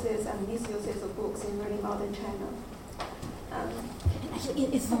 abuses, and misuses of books in early modern China.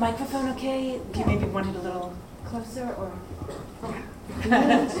 Is the microphone okay? Do you maybe want it a little closer, or?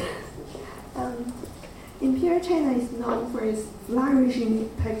 Imperial China is known for its flourishing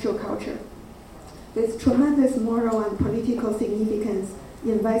textual culture, with tremendous moral and political significance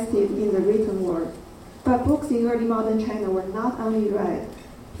invested in the written word. But books in early modern China were not only read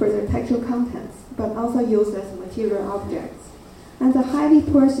for their textual contents, but also used as material objects. And the highly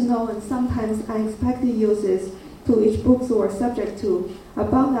personal and sometimes unexpected uses to which books were subject to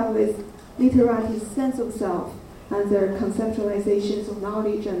abound up with literati's sense of self and their conceptualizations of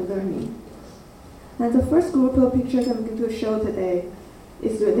knowledge and learning. And the first group of pictures I'm going to show today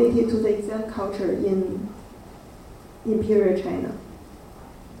is related to the exam culture in Imperial China.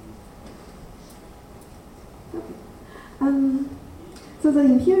 Okay. So the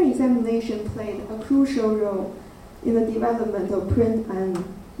imperial examination played a crucial role in the development of print and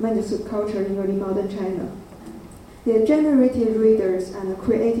manuscript culture in early modern China. They generated readers and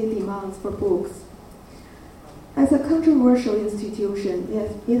created demands for books. As a controversial institution,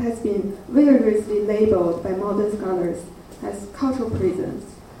 it has been variously labeled by modern scholars as cultural prisons,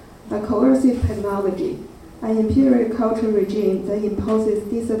 a coercive technology, an imperial cultural regime that imposes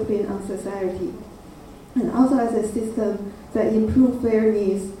discipline on society, and also as a system that improved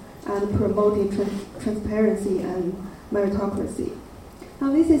fairness and promoted transparency and meritocracy.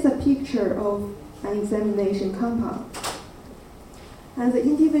 Now this is a picture of an examination compound. And the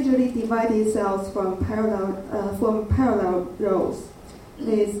individually divided cells from parallel rows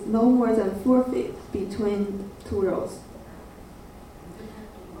with no more than 4 feet between two rows.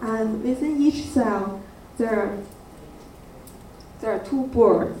 And within each cell, there are two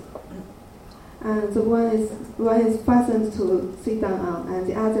boards. And the one is fastened to sit down on, and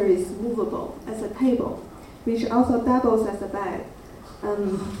the other is movable as a table, which also doubles as a bed.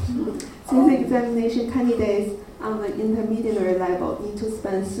 Since examination candidates on the intermediate level need to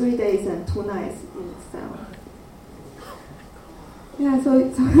spend 3 days and 2 nights in the cell. Yeah, so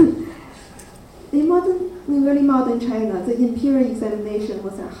in early modern China, the imperial examination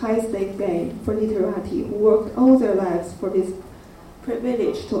was a high-stake game for literati who worked all their lives for this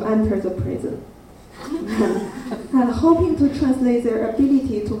privilege to enter the prison, and hoping to translate their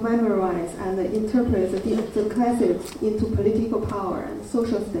ability to memorize and interpret the classics into political power and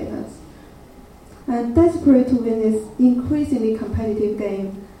social status. And desperate to win this increasingly competitive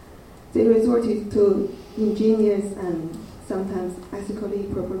game, they resorted to ingenious and sometimes ethically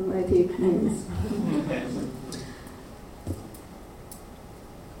problematic means.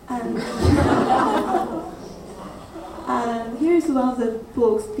 And here's one of the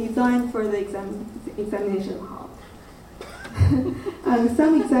books designed for the examination hall. And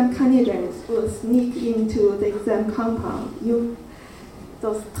some exam candidates will sneak into the exam compound, use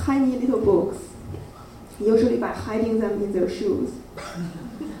those tiny little books, usually by hiding them in their shoes.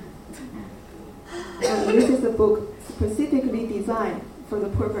 And this is a book specifically designed for the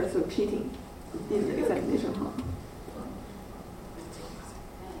purpose of cheating in the examination hall.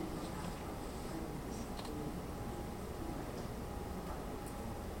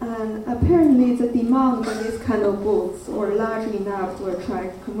 And apparently the demand for this kind of books were large enough to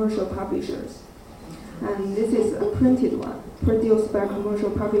attract commercial publishers. And this is a printed one, produced by a commercial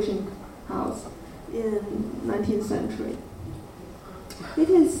publishing house in 19th century. It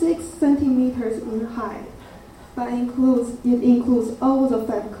is 6 centimeters in height, but it includes all the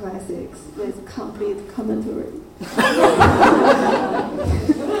 5 classics with complete commentary.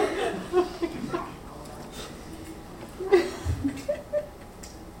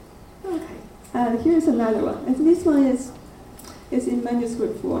 Okay, and here's another one. And this one is in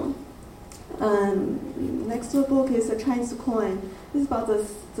manuscript form. Next to the book is a Chinese coin. It's about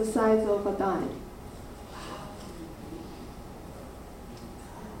the size of a dime.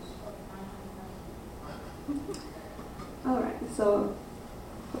 Alright, so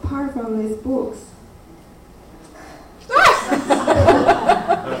apart from these books, the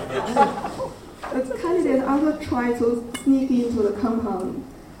candidates also try to sneak into the compound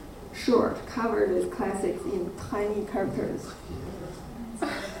short, covered with classics in tiny characters. I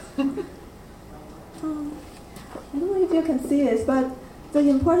don't know if you can see this, but the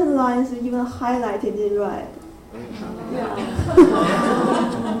important lines are even highlighted in red. Yeah.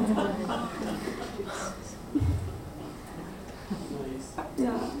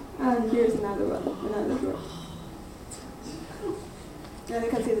 Yeah, and here's another one. And you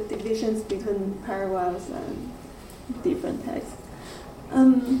can see the divisions between paragraphs and different texts. I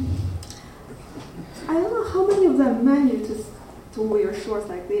don't know how many of them managed to wear shorts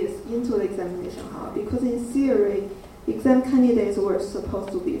like this into the examination hall, because in theory, exam candidates were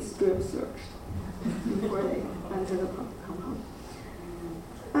supposed to be strip searched before they enter the compound.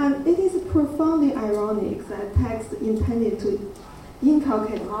 And it is profoundly ironic that texts intended to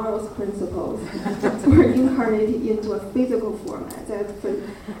inculcate moral principles were incarnated into a physical format that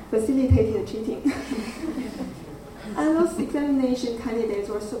facilitated cheating. And those examination candidates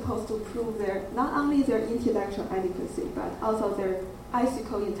were supposed to prove not only their intellectual adequacy, but also their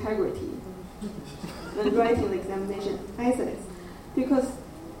ethical integrity when writing the examination essays. Because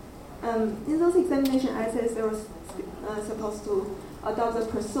in those examination essays, they were supposed to adopt the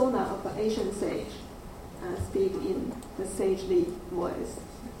persona of an ancient sage and speak in the sagely voice.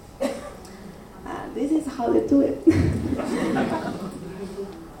 This is how they do it.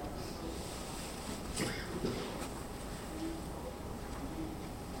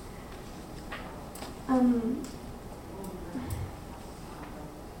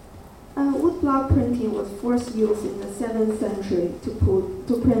 Woodblock printing was first used in the 7th century to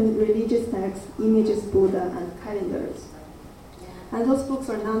print religious texts, images, Buddha, and calendars. And those books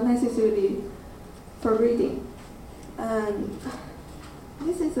are not necessarily for reading. And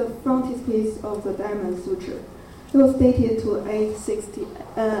this is a frontispiece of the Diamond Suture. It was dated to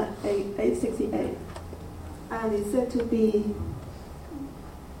 868, and it's said to be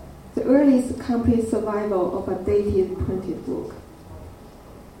the earliest complete survival of a dated printed book.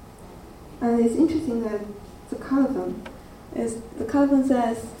 And it's interesting that the colophon is the colophon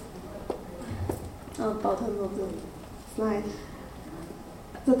says, on the bottom of the slide,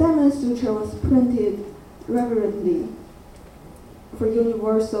 the Diamond Sutra was printed reverently for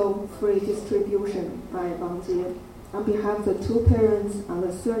universal free distribution by Wang Jie on behalf of the two parents on the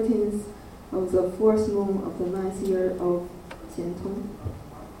 13th of the 4th moon of the 9th year of Qiantong.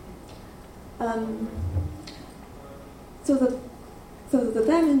 So the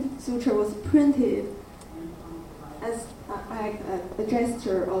Diamond Sutra was printed as a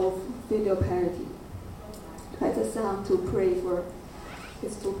gesture of filial piety by the son to pray for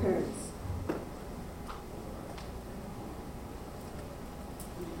his two parents.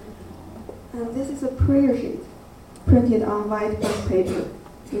 And this is a prayer sheet printed on white buff paper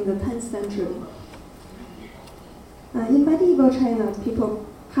in the 10th century. In medieval China, people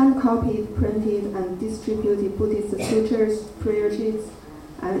hand-copied, printed, and distributed Buddhist sutras, prayer sheets,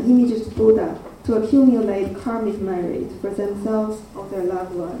 and images of Buddha to accumulate karmic merit for themselves or their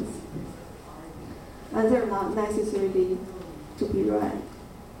loved ones. And they're not necessarily to be read.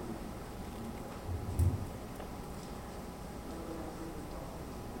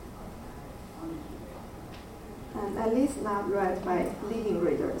 And at least not read by living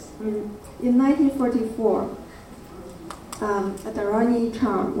readers. In 1944, a Dharani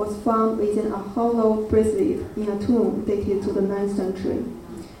charm was found within a hollow bracelet in a tomb dated to the 9th century.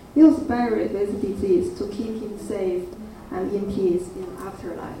 He was buried with disease to keep him safe and in peace in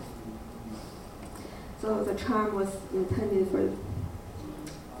afterlife. So the charm was intended for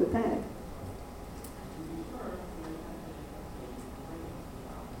the dead.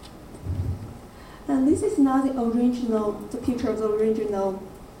 And this is not the picture of the original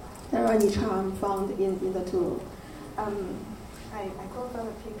Dharani charm found in the tomb. I closed out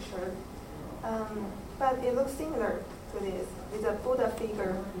the picture, but it looks similar to this. It's a Buddha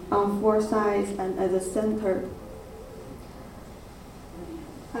figure on four sides and at the center.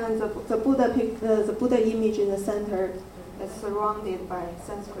 And the Buddha image in the center is surrounded by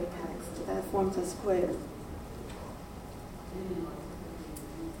Sanskrit text that forms a square.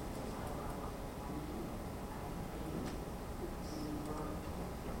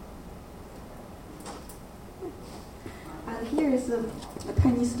 And here is a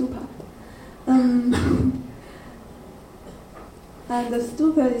tiny stupa. And the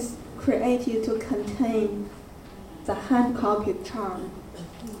stupa is created to contain the hand-copied charm,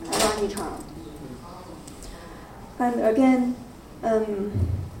 Dharani charm. And again,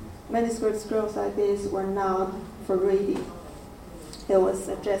 manuscript scrolls like this were not for reading. It was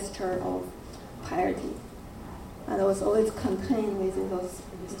a gesture of piety. And it was always contained within those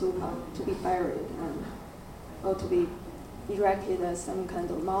stupa to be buried or to be erected as some kind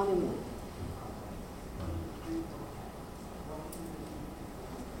of monument.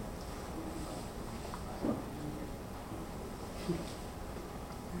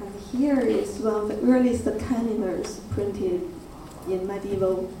 And here is one of the earliest calendars printed in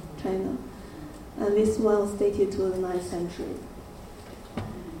medieval China. And this one was dated to the 9th century.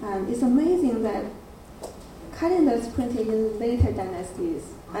 And it's amazing that calendars printed in later dynasties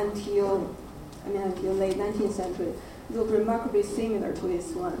until late 19th century look remarkably similar to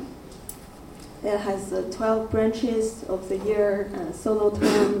this one. It has 12 branches of the year, and solar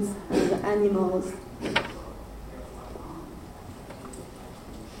terms, and the animals.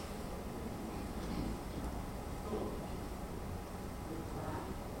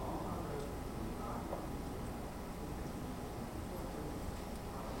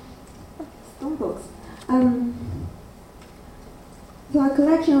 Stone books. The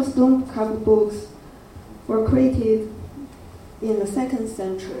collection of stone-carved books were created in the 2nd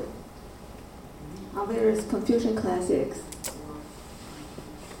century on various Confucian classics.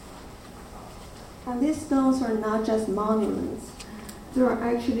 And these stones are not just monuments, they are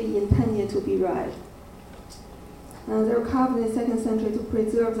actually intended to be read. And they were carved in the 2nd century to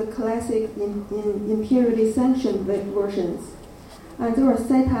preserve the classic in imperially sanctioned versions. And they were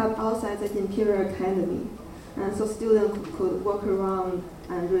set up outside the Imperial Academy, and so students could walk around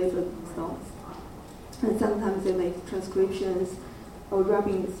and read the stones. And sometimes they make transcriptions or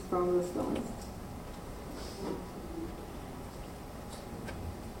rubbings from the stones.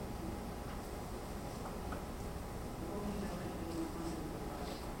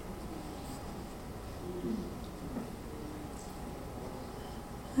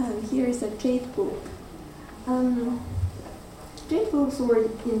 And here is a jade book. Jade books were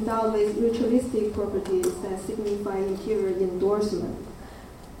endowed with ritualistic properties that signify imperial endorsement.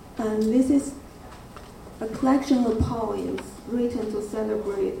 And this is a collection of poems written to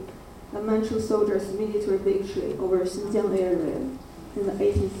celebrate the Manchu soldiers' military victory over Xinjiang area in the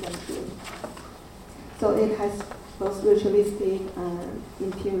 18th century. So it has both ritualistic and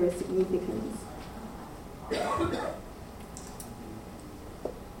interior significance.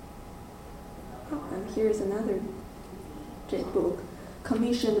 And here is another Jade book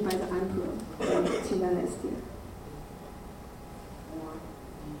commissioned by the emperor in Qing Dynasty.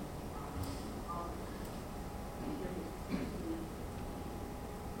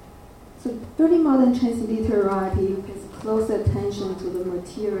 So early modern Chinese literary pays close attention to the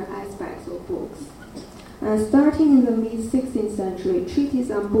material aspects of books. And starting in the mid-16th century,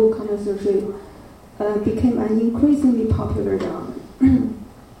 treatises on book connoisseurship became an increasingly popular genre.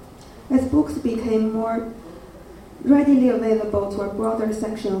 As books became more readily available to a broader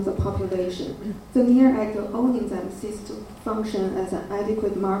section of the population, the mere act of owning them ceased to function as an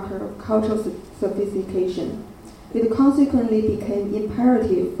adequate marker of cultural sophistication. It consequently became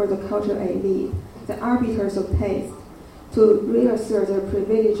imperative for the cultural elite, the arbiters of taste, to reassert their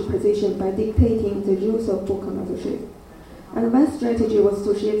privileged position by dictating the rules of book connoisseurship. And one strategy was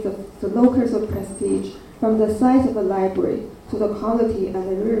to shift the locus of prestige from the size of a library to the quality and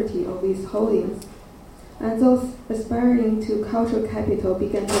the rarity of its holdings. And those aspiring to cultural capital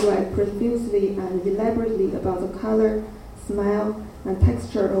began to write profusely and elaborately about the color, smell, and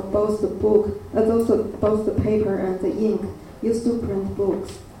texture of both the book, both the paper and the ink used to print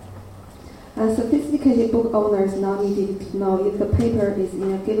books. And sophisticated book owners now needed to know if the paper is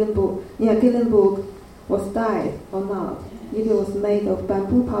in a given book was dyed or not, if it was made of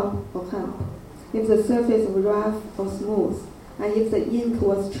bamboo pulp or hemp, if the surface was rough or smooth, and if the ink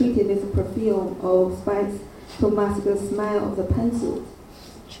was treated with perfume or spice to mask the smell of the pencil.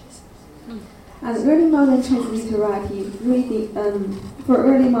 And early modern Chinese literati,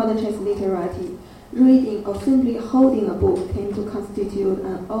 reading or simply holding a book came to constitute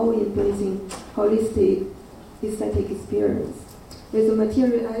an all-embracing, holistic aesthetic experience, with the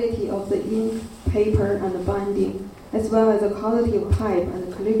materiality of the ink, paper, and the binding, as well as the quality of type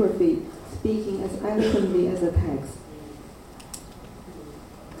and calligraphy, speaking as eloquently as the text.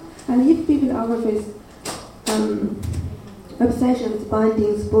 And if bibliographers' obsession with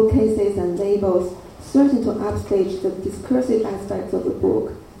bindings, bookcases, and labels threatened to upstage the discursive aspects of the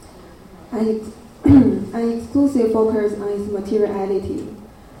book, and an exclusive focus on its materiality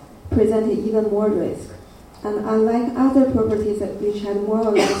presented even more risk. And unlike other properties which had more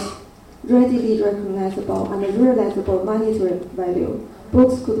or less readily recognizable and realizable monetary value,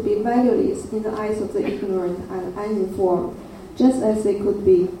 books could be valueless in the eyes of the ignorant and uninformed, just as they could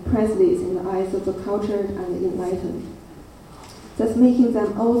be priceless in the eyes of the cultured and enlightened, thus making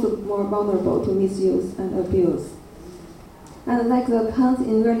them also more vulnerable to misuse and abuse. And like the accounts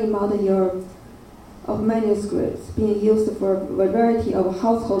in early modern Europe of manuscripts being used for a variety of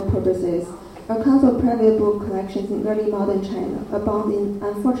household purposes, accounts of private book collections in early modern China abound in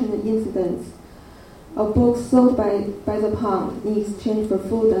unfortunate incidents of books sold by the pound in exchange for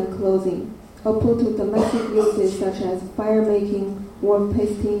food and clothing, or put to domestic uses such as fire-making, wall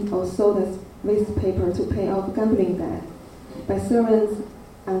pasting, or sold as waste paper to pay off gambling debt by servants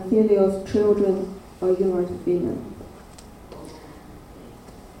and filials, children, or ignorant women.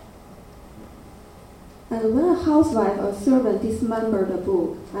 And when a housewife or servant dismembered a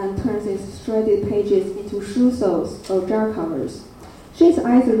book and turns its shredded pages into shoe soles or jar covers, she is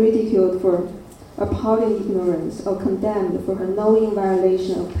either ridiculed for appalling ignorance or condemned for her knowing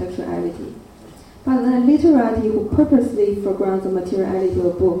violation of textuality. But a literati who purposely foregrounds the materiality of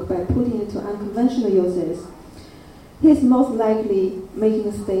a book by putting it to unconventional uses, he is most likely making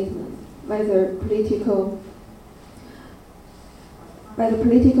a statement, whether political,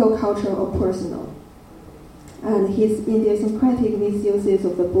 cultural, or personal. And his idiosyncratic misuses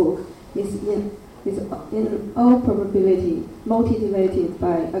of the book is in all probability motivated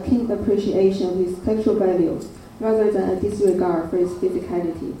by a keen appreciation of its textual value rather than a disregard for its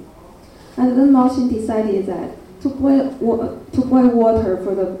physicality. And then Mao Xin decided that to boil water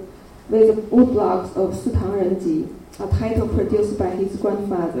with the woodblocks of Sitang Renji, a title produced by his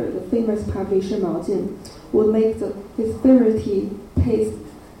grandfather, the famous publisher Mao Jin, would make his favorite taste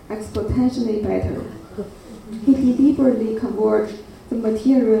exponentially better. He deliberately converged the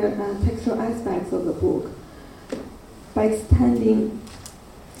material and textual aspects of the book by extending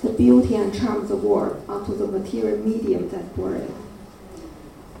the beauty and charm of the word onto the material medium that bore it.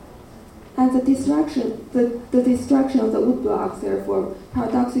 And the destruction of the woodblocks, therefore,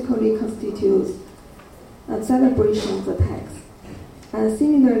 paradoxically constitutes a celebration of the text. And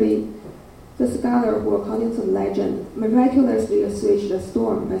similarly, the scholar who, according to legend, miraculously assuaged the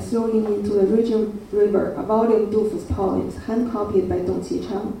storm by throwing into the raging river a volume of Du Fu's poems, hand-copied by Dong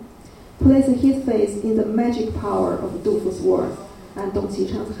Qichang, placed his faith in the magic power of Du Fu's words and Dong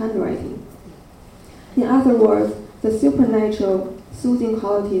Qichang's handwriting. In other words, The supernatural, soothing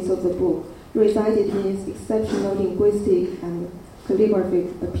qualities of the book resided in its exceptional linguistic and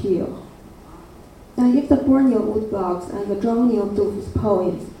calligraphic appeal. And if the Borneo woodblocks and the drawing of Du's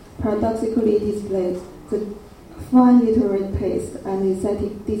poems paradoxically displayed the fine literary taste and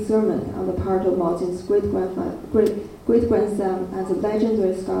aesthetic discernment on the part of Maozin's great-grandson and the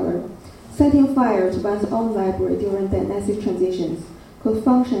legendary scholar, setting fire to one's own library during dynastic transitions could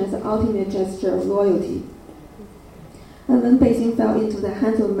function as an ultimate gesture of loyalty. And when Beijing fell into the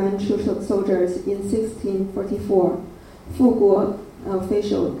hands of Manchu soldiers in 1644, Fu Guo, an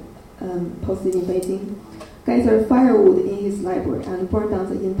official posted in Beijing, gathered firewood in his library and burned down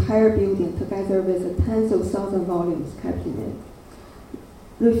the entire building together with the tens of thousands volumes kept in it.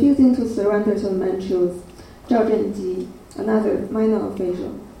 Refusing to surrender to the Manchus, Zhao Zhenji, another minor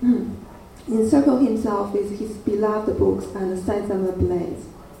official, encircled himself with his beloved books and set them ablaze.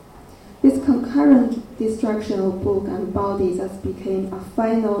 This concurrent destruction of book and body thus became a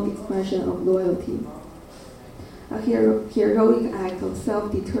final expression of loyalty, a heroic act of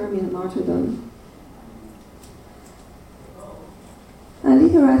self-determined martyrdom. And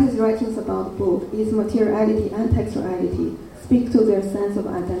literati's writings about the book, its materiality and textuality, speak to their sense of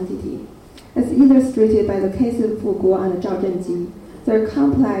identity. As illustrated by the cases of Fu Guo and Zhao Zhenji, their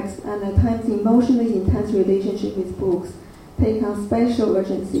complex and at times emotionally intense relationship with books take on special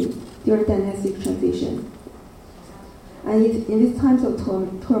urgency during dynastic transition. And in these times of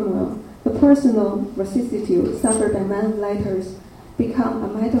turmoil, the personal vicissitude suffered by men's letters become a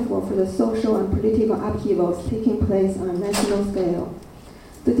metaphor for the social and political upheavals taking place on a national scale.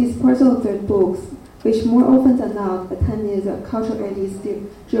 The dispersal of their books, which more often than not attended a cultural elitistic,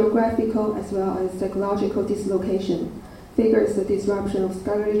 geographical as well as psychological dislocation, figures the disruption of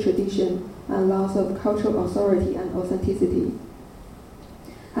scholarly tradition and loss of cultural authority and authenticity.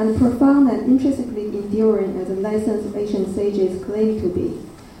 And profound and intrinsically enduring as the lessons of ancient sages claim to be,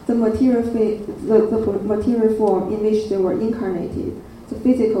 the material form in which they were incarnated, the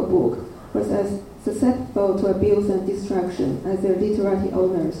physical book, was as susceptible to abuse and destruction as their literary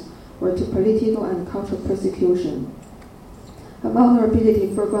owners were to political and cultural persecution, a vulnerability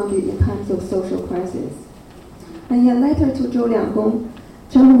foregrounded in times of social crisis. And in a letter to Zhou Lianggong,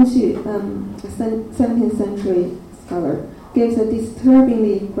 Chen Hongxu, a 17th century scholar, gives a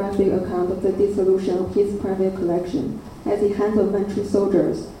disturbingly graphic account of the dissolution of his private collection at the hands of Manchu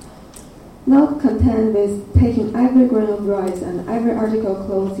soldiers. Not content with taking every grain of rice and every article of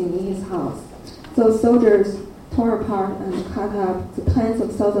clothing in his house, those soldiers tore apart and cut up the tens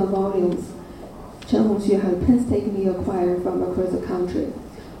of thousands volumes Chen Hongxu had painstakingly acquired from across the country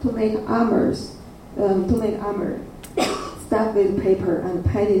to make armor stuffed with paper and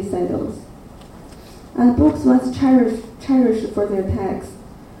padded saddles. And books once cherished for their text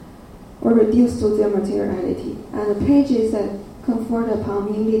were reduced to their materiality, and the pages that conferred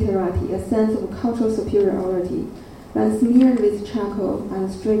upon Ming literati a sense of cultural superiority, when smeared with charcoal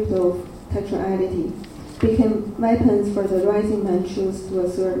and stripped of textuality, became weapons for the rising Manchus to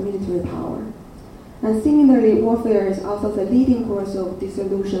assert military power. And similarly, warfare is also the leading cause of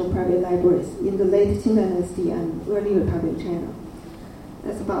dissolution of private libraries in the late Qing Dynasty and early Republic China.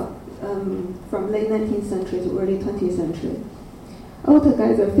 That's about from late 19th century to early 20th century.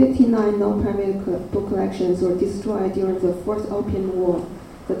 Altogether, 59 known private book collections were destroyed during the Fourth Opium War,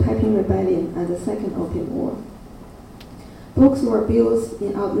 the Taiping Rebellion, and the Second Opium War. Books were abused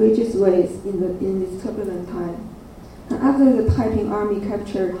in outrageous ways in this turbulent time. And after the Taiping army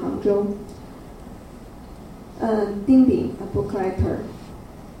captured Hangzhou, Ding Bing, a book collector,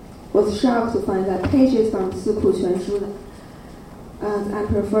 was shocked to find that pages from Siku Quanshu and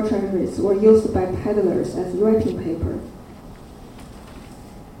Emperor Fortresses were used by peddlers as wrapping paper.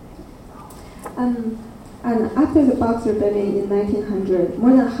 And after the Boxer Rebellion in 1900,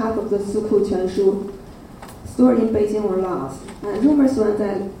 more than half of the Siku Quanshu stored in Beijing were lost. And rumors went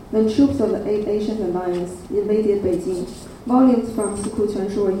that when troops of the Asian Alliance invaded Beijing, volumes from Siku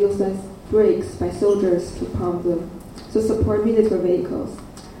Quanshu were used as bricks by soldiers to support military vehicles.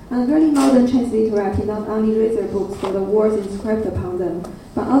 And early modern Chinese literati not only raised their books for the words inscribed upon them,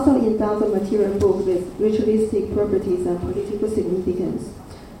 but also endowed the material book with ritualistic properties and political significance.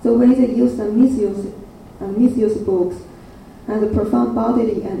 The way they used and misused books, and the profound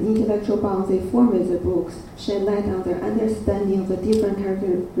bodily and intellectual bonds they formed with the books shed light on their understanding of the different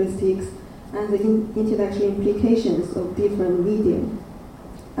characteristics and the intellectual implications of different medium,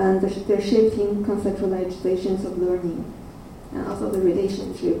 and their shifting conceptualizations of learning, and also the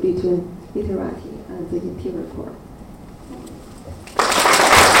relationship between literati and the interior core.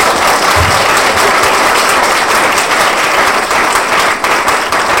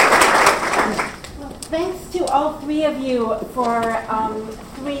 Thanks to all three of you for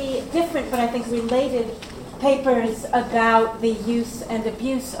three different but I think related papers about the use and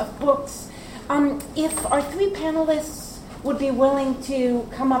abuse of books. If our three panelists would be willing to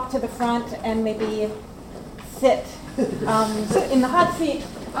come up to the front and maybe sit in the hot seat,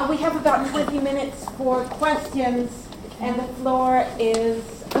 we have about 20 minutes for questions, and the floor is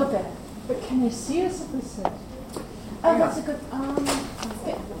open. But can you see us if we sit? Oh, that's a good.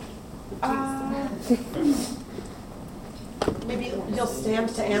 Maybe you'll stand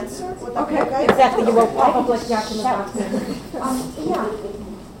to answer. Would that be Okay, okay? exactly. You will pop up like Jack in the Box. Yeah.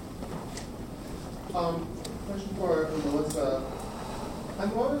 Question for Melissa.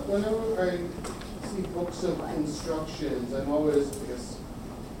 I'm always, whenever I see books of instructions, I'm always, I guess,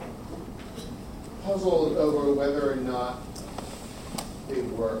 puzzled over whether or not they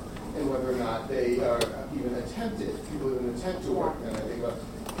work and whether or not they are even attempted. People even attempt to work. And I think about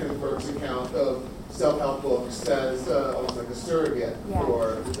Kenneth Burke's account of self-help books as almost like a surrogate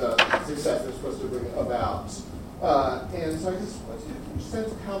for the success they're supposed to bring about. And so I just want to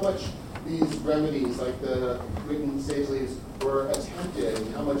sense how much these remedies, like the written sage leaves, were attempted,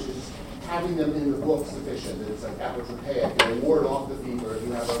 and how much is having them in the book sufficient? That it's like apotropaic, and ward off the fever if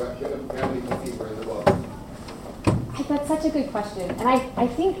you have a remedy for fever in the book. That's such a good question, and I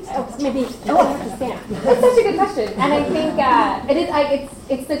think I have to stand. That's such a good question, and I think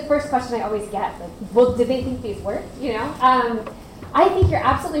it's the first question I always get. Like, well, did they think these worked? You know, I think you're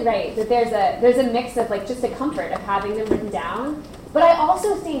absolutely right that there's a mix of like just the comfort of having them written down. But I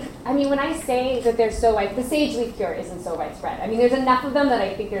also think, I mean, when I say that they're so the sage leaf cure isn't so widespread. I mean, there's enough of them that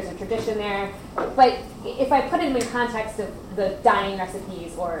I think there's a tradition there. But if I put them in context of the dyeing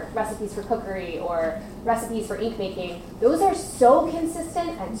recipes or recipes for cookery or recipes for ink making, those are so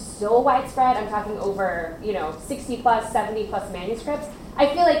consistent and so widespread. I'm talking over, 60 plus, 70 plus manuscripts. I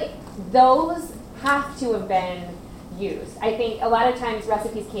feel like those have to have been used. I think a lot of times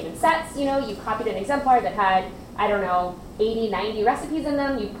recipes came in sets. You copied an exemplar that had, 80, 90 recipes in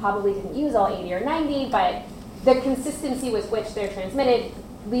them. You probably didn't use all 80 or 90, but the consistency with which they're transmitted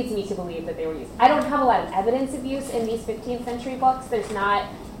leads me to believe that they were used. I don't have a lot of evidence of use in these 15th century books. They're not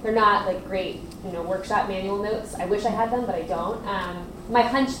like great, workshop manual notes. I wish I had them, but I don't. My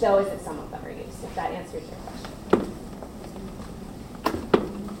hunch, though, is that some of them are used, if that answers your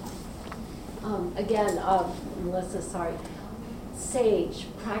question. Again, Melissa, sorry. Sage,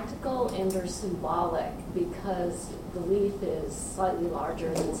 practical and or symbolic, because the leaf is slightly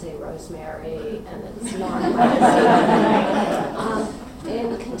larger than, say, rosemary, and it's not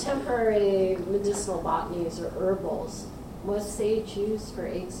in contemporary medicinal botanies or herbals, was sage used for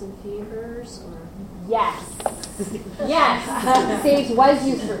aches and fevers? Or? Yes. Yes. Sage was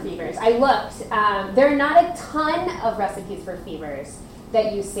used for fevers. I looked. There are not a ton of recipes for fevers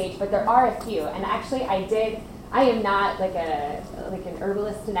that use sage, but there are a few. And actually, I am not like an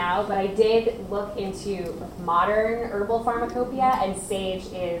herbalist now, but I did look into modern herbal pharmacopoeia, and sage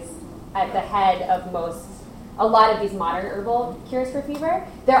is at the head of a lot of these modern herbal cures for fever.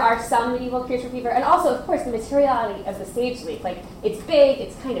 There are some medieval cures for fever, and also, of course, the materiality of the sage leaf. Like, it's big,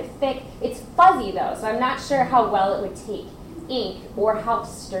 it's kind of thick, it's fuzzy though, so I'm not sure how well it would take ink or how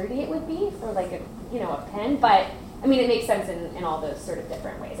sturdy it would be for like a pen, but I mean, it makes sense in all those sort of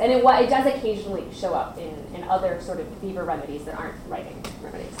different ways. And it does occasionally show up in other sort of fever remedies that aren't writing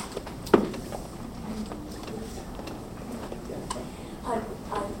remedies.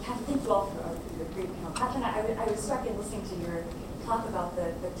 Catherine, thank you all for your great panel. Catherine, I was struck in listening to your talk about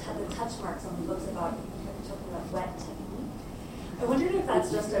the touch marks on the books about talking about wet technique. I wondered if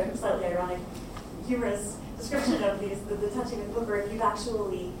that's just a slightly ironic, humorous description of the touching of the book, or if you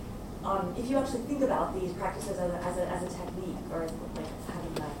actually think about these practices as a technique, or like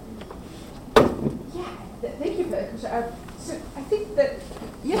having that. Yeah, thank you for that question. So I think that,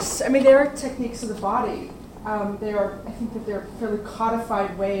 yes, I mean, there are techniques of the body. I think that they're fairly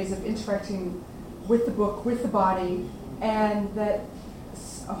codified ways of interacting with the book, with the body, and that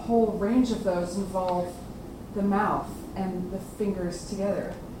a whole range of those involve the mouth and the fingers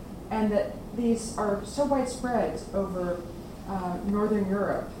together. And that these are so widespread over Northern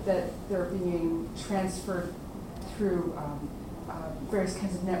Europe that they're being transferred through various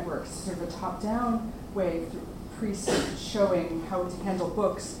kinds of networks, sort of a top-down way, through priests showing how to handle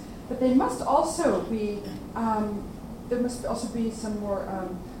books. But they must also be, there must also be some more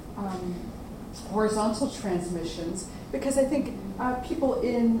horizontal transmissions, because I think people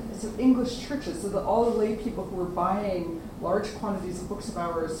in English churches, so all the lay people who were buying large quantities of books of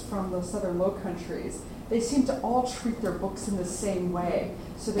ours from the southern Low Countries, they seem to all treat their books in the same way.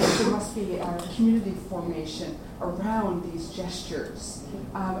 So there must be a community formation around these gestures,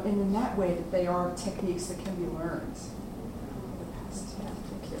 and in that way that they are techniques that can be learned.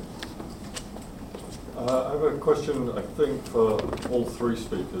 Thank you. I have a question, I think, for all three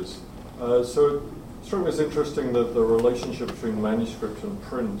speakers. So it struck me as interesting that the relationship between manuscript and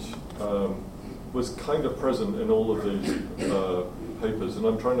print was kind of present in all of these papers, and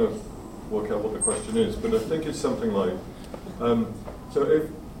I'm trying to work out what the question is, but I think it's something like, so if,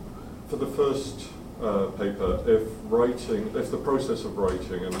 for the first paper, if the process of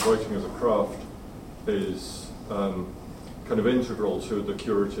writing and writing as a craft is kind of integral to the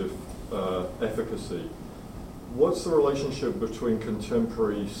curative efficacy, what's the relationship between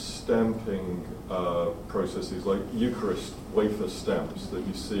contemporary stamping processes like Eucharist wafer stamps that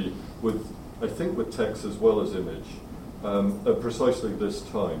you see with, I think, with text as well as image at precisely this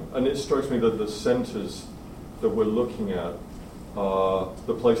time? And it strikes me that the centers that we're looking at are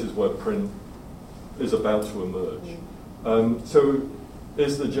the places where print is about to emerge. So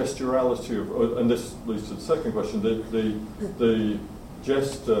is the gesturality of, and this leads to the second question, the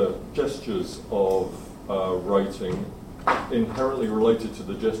gestures of writing inherently related to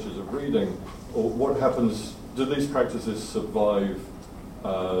the gestures of reading, or what happens, do these practices survive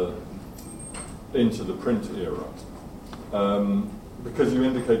into the print era? Because you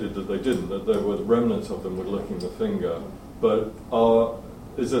indicated that they didn't, that there were remnants of them with licking the finger, but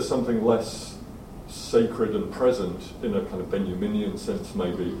is there something less sacred and present in a kind of Benjaminian sense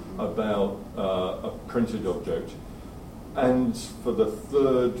maybe about a printed object? And for the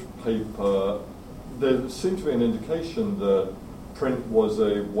third paper, there seemed to be an indication that print was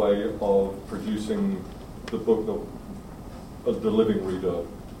a way of producing the book that the living reader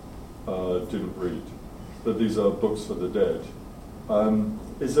didn't read, that these are books for the dead.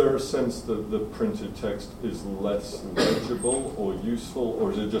 Is there a sense that the printed text is less legible or useful,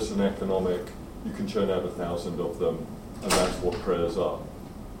 or is it just an economic, you can churn out 1,000 of them, and that's what prayers are?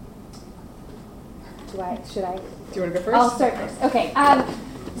 Should I? Do you want to go first? I'll start first. Okay.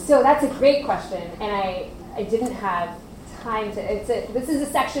 So that's a great question, and I didn't have time to. This is a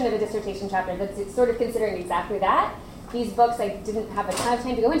section of a dissertation chapter that's sort of considering exactly that. These books, I didn't have a ton of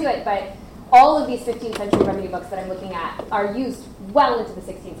time to go into it, but all of these 15th century remedy books that I'm looking at are used well into the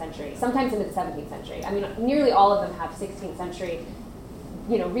 16th century, sometimes into the 17th century. I mean, nearly all of them have 16th century,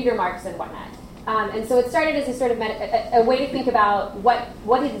 reader marks and whatnot. And so it started as a sort of a way to think about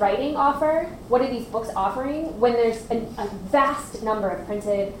what did writing offer? What are these books offering when there's a vast number of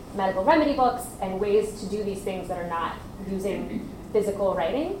printed medical remedy books and ways to do these things that are not using physical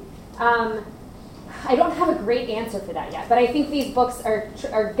writing? I don't have a great answer for that yet, but I think these books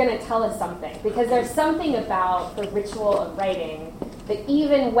are going to tell us something, because there's something about the ritual of writing that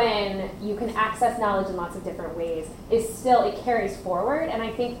even when you can access knowledge in lots of different ways, it carries forward. And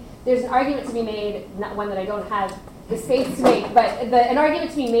I think there's an argument to be made, not one that I don't have the space to make, but an argument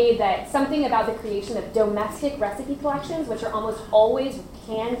to be made that something about the creation of domestic recipe collections, which are almost always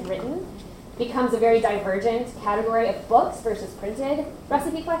handwritten, becomes a very divergent category of books versus printed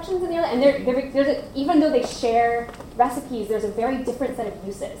recipe collections in the early. And even though they share recipes, there's a very different set of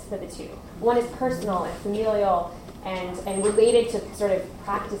uses for the two. One is personal and familial and related to sort of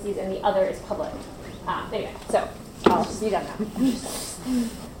practices, and the other is public. Anyway, so I'll just be done now.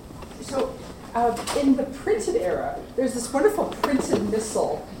 So in the printed era, there's this wonderful printed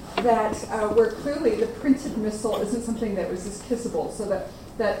missal that where clearly the printed missal isn't something that was just kissable, so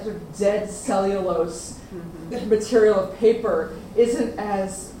that sort of dead cellulose material of paper isn't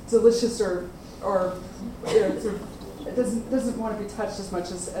as delicious or sort of, it doesn't want to be touched as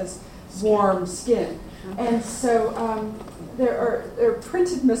much as warm skin. And so there are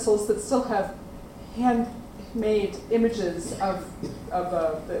printed missals that still have handmade images of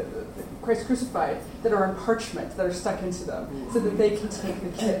the Christ crucified that are on parchment, that are stuck into them, so that they can take the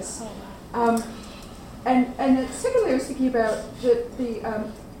kiss. And secondly, I was thinking about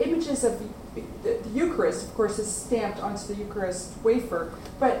the images of the Eucharist, of course, is stamped onto the Eucharist wafer,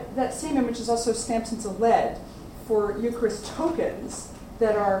 but that same image is also stamped into lead for Eucharist tokens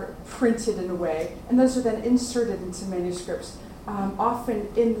that are printed in a way, and those are then inserted into manuscripts, often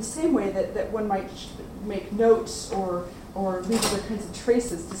in the same way that one might make notes or leave other kinds of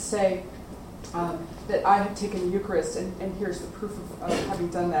traces to say that I have taken the Eucharist, and here's the proof of having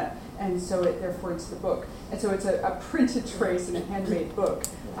done that, and so therefore it's the book. And so it's a printed trace in a handmade book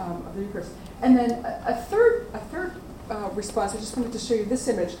of the Eucharist. And then a third response, I just wanted to show you this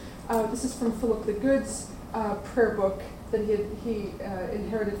image. This is from Philip the Good's prayer book that he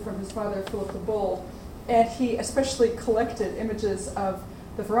inherited from his father, Philip the Bold, and he especially collected images of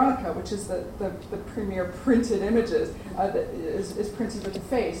the Veronica, which is the premier printed images that is printed with the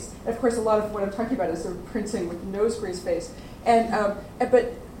face. And of course, a lot of what I'm talking about is the printing with Nosegree's face.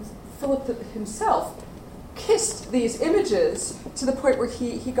 But Philip himself kissed these images to the point where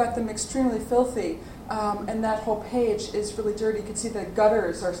he got them extremely filthy. And that whole page is really dirty. You can see the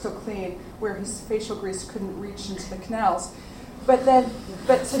gutters are still clean, where his facial grease couldn't reach into the canals. So the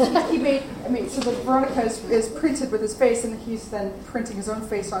Veronica is printed with his face, and he's then printing his own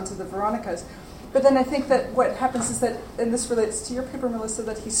face onto the Veronicas. But then I think that what happens is that, and this relates to your paper, Melissa,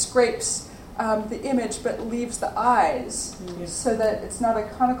 that he scrapes the image but leaves the eyes, so that it's not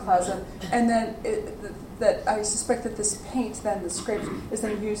iconoclasm. And then that I suspect that this paint, then the scrape, is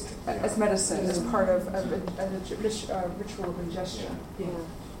then used as medicine, as part of a ritual of ingestion.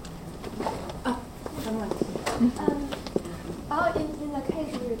 In the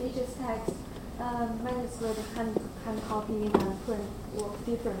case of religious texts, manuscript, hand copying, and print work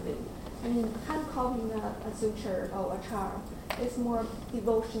differently. I mean, hand copying a suture or a charm is more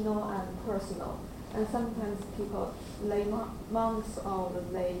devotional and personal. And sometimes people, lay monks or the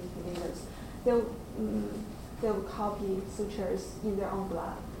lay leaders, they'll copy sutures in their own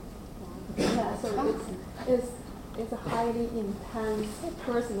blood. Yeah, so it's a highly intense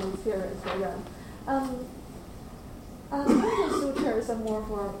personal experience for them. Printed sutures are more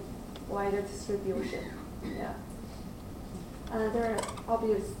for wider distribution. Yeah. There are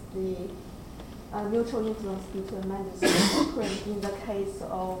obviously mutual influence between manuscript and print in the case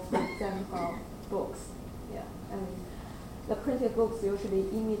of, for example, books. Yeah. And the printed books usually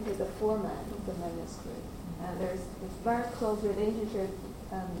imitate the format of the manuscript. And there's this very close relationship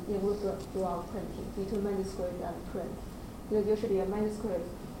throughout printing between manuscript and print. Usually a manuscript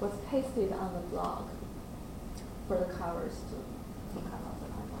was pasted on the blog for the covers to come out the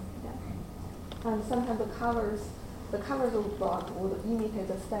cover. Yeah. And sometimes the covers of the blog would imitate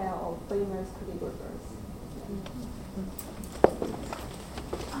the style of famous calligraphers.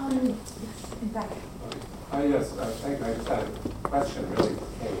 Yes, in fact. Yes, thank you. I just had a question really for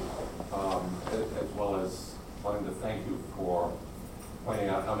Kate, as well as wanting to thank you for pointing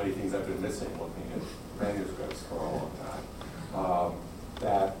out how many things I've been missing looking at manuscripts for a long time.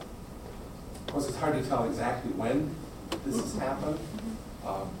 That, of course, it's hard to tell exactly when this has happened.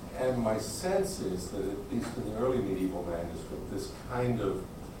 And my sense is that, at least in the early medieval manuscript, this kind of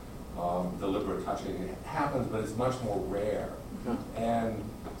deliberate touching happens, but it's much more rare. And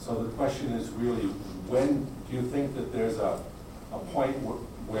so the question is really, when do you think that there's a point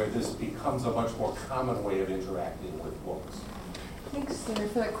where this becomes a much more common way of interacting with books? Thanks, Larry,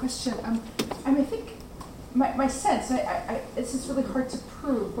 for that question. I think my sense, this is really hard to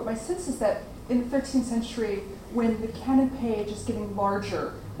prove, but my sense is that in the 13th century, when the canon page is getting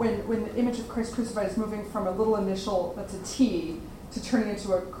larger, when the image of Christ crucified is moving from a little initial that's a T to turning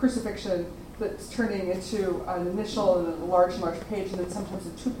into a crucifixion that's turning into an initial and then a large page, and then sometimes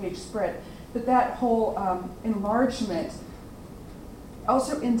a 2-page spread, that whole enlargement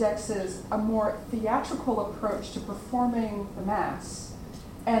also indexes a more theatrical approach to performing the Mass,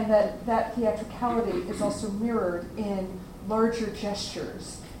 and that theatricality is also mirrored in larger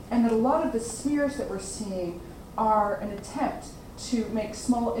gestures, and that a lot of the smears that we're seeing are an attempt to make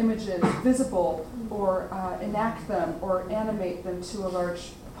small images visible or enact them or animate them to a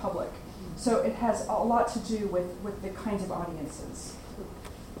large public. So it has a lot to do with the kinds of audiences.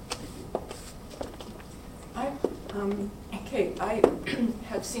 I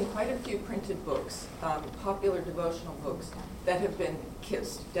have seen quite a few printed books, popular devotional books, that have been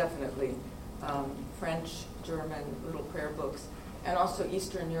kissed, definitely. French, German, little prayer books, and also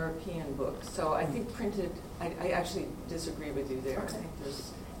Eastern European books. So I think printed, I actually disagree with you there. Okay. I think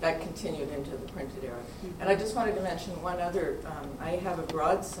that continued into the printed era. And I just wanted to mention one other, I have a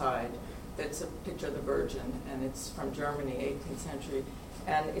broadside that's a picture of the Virgin, and it's from Germany, 18th century.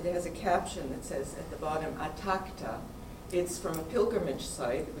 And it has a caption that says at the bottom, Attacta. It's from a pilgrimage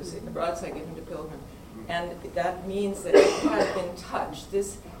site. It was a broadside given to pilgrims. And that means that it had been touched.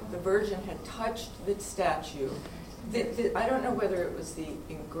 The Virgin had touched the statue. I don't know whether it was the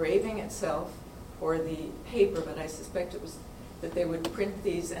engraving itself or the paper, but I suspect it was that they would print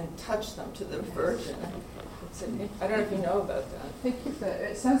these and touch them to the Virgin. I don't know if you know about that. Thank you for that.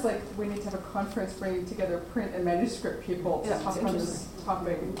 It sounds like we need to have a conference bringing together print and manuscript people to talk on this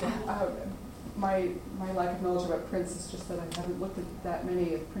topic. My lack of knowledge about prints is just that I haven't looked at that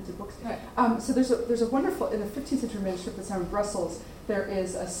many of printed books. Right. So there's a wonderful, in the 15th century manuscript that's in Brussels, there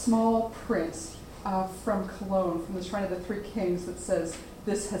is a small print from Cologne, from the Shrine of the Three Kings, that says,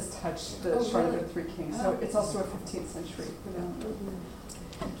 this has touched the Charlotte of the Three Kings. So it's also a 15th century.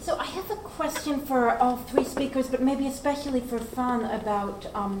 So I have a question for all three speakers, but maybe especially for Fan, about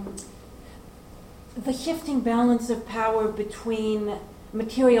the shifting balance of power between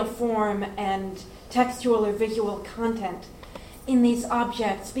material form and textual or visual content in these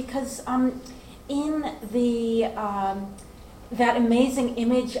objects. Because in the that amazing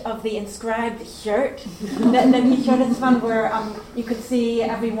image of the inscribed shirt that you showed us, Fan, where you could see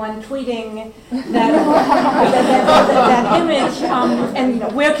everyone tweeting that image, and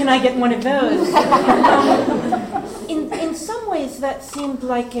where can I get one of those? In some ways, that seemed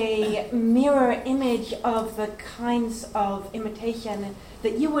like a mirror image of the kinds of imitation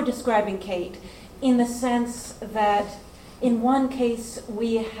that you were describing, Kate, in the sense that in one case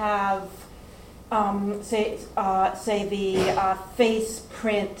we have say the face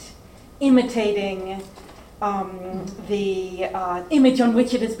print imitating the image on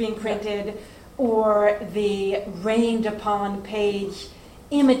which it is being printed, or the rained upon page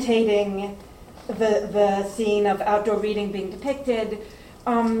imitating the scene of outdoor reading being depicted.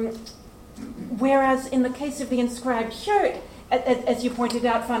 Whereas in the case of the inscribed shirt, as you pointed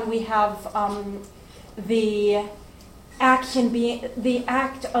out, Fan, we have the action being the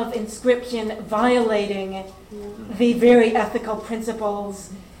act of inscription violating the very ethical principles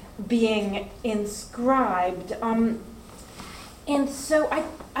being inscribed. And so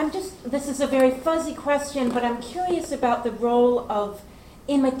I'm just, this is a very fuzzy question, but I'm curious about the role of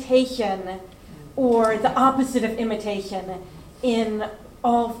imitation, or the opposite of imitation, in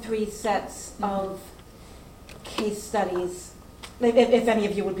all three sets of case studies. If any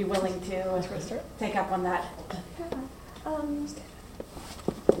of you would be willing to take up on that.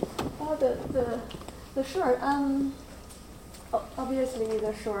 Well, the short, obviously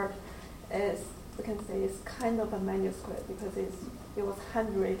the short is, we can say, is kind of a manuscript because it was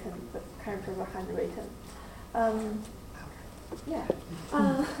handwritten, the characters were handwritten. But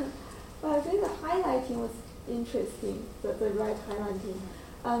I think the highlighting was interesting, the right highlighting.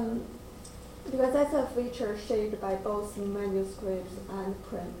 Because that's a feature shaped by both manuscripts and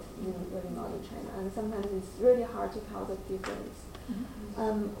print in early modern China, and sometimes it's really hard to tell the difference.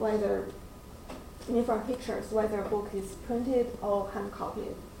 Whether, from pictures, whether a book is printed or hand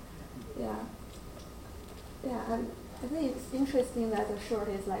copied. And I think it's interesting that the short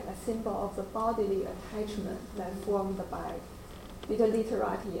is like a symbol of the bodily attachment that formed by the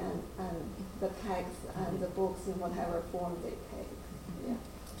literati and the text and the books in whatever form they take.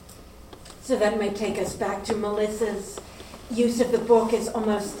 So that might take us back to Melissa's use of the book as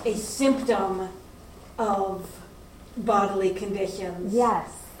almost a symptom of bodily conditions. Yes.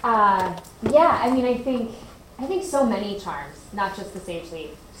 I think so many charms, not just the sage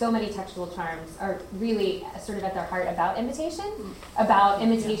leaf, so many textual charms are really sort of at their heart about imitation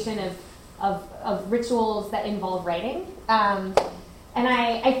of rituals that involve writing. And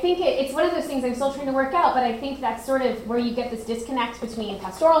I think it's one of those things I'm still trying to work out, but I think that's sort of where you get this disconnect between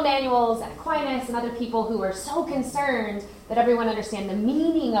pastoral manuals and Aquinas and other people who are so concerned that everyone understand the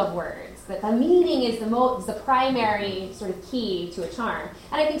meaning of words, that the meaning is the primary sort of key to a charm.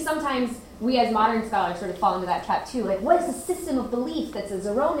 And I think sometimes we as modern scholars sort of fall into that trap too. Like, what is a system of belief that's a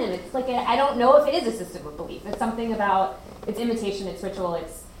Zeronim? It's like, I don't know if it is a system of belief. It's something about, it's imitation, it's ritual,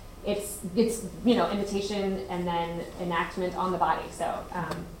 it's imitation and then enactment on the body. So,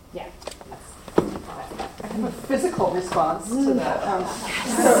 that's I have a physical response to that.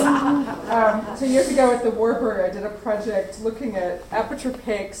 So years ago at the Warburg, I did a project looking at aperture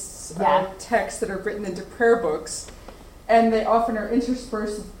paques texts that are written into prayer books, and they often are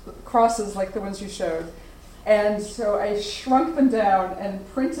interspersed with crosses like the ones you showed. And so I shrunk them down and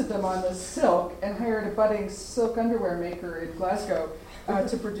printed them on the silk and hired a budding silk underwear maker in Glasgow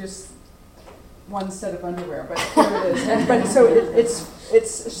to produce one set of underwear, but here it is. But so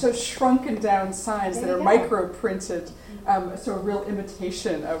it's so shrunken down signs that are micro printed, so a real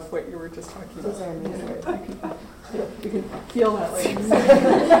imitation of what you were just talking about. You can feel that way.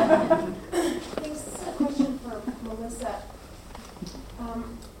 Thanks. A question for Melissa. I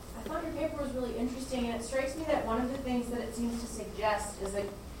thought your paper was really interesting, and it strikes me that one of the things that it seems to suggest is a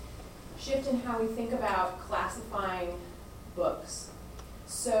shift in how we think about classifying books.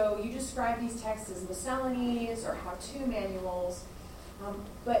 So you describe these texts as miscellanies or how-to manuals,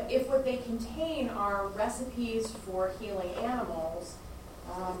 but if what they contain are recipes for healing animals,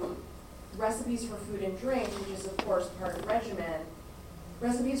 recipes for food and drink, which is of course part of regimen,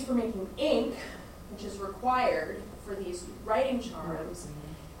 recipes for making ink, which is required for these writing charms,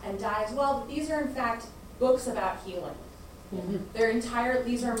 and dye as well, but these are in fact books about healing.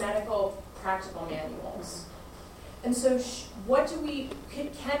 These are medical practical manuals. And so what do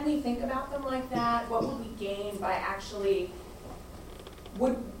can we think about them like that? What would we gain by actually,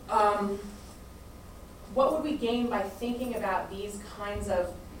 what would we gain by thinking about these kinds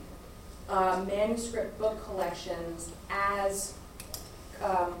of manuscript book collections as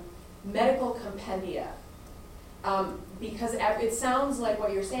medical compendia? Because it sounds like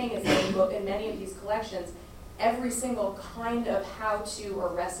what you're saying is that in many of these collections, every single kind of how-to or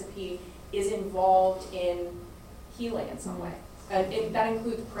recipe is involved in healing in some way. That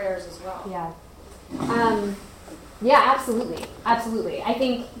includes prayers as well. Yeah. Yeah, absolutely. Absolutely. I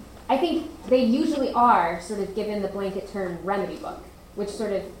think they usually are sort of given the blanket term remedy book, which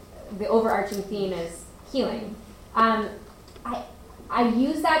sort of the overarching theme is healing. I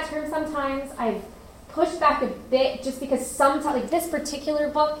use that term sometimes. I've pushed back a bit just because sometimes, like this particular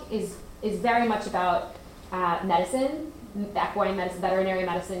book is very much about medicine, equine medicine, veterinary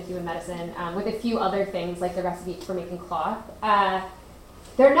medicine, human medicine, with a few other things like the recipe for making cloth.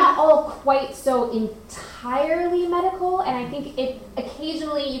 They're not all quite so entirely medical, and I think